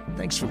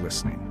 Thanks for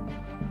listening.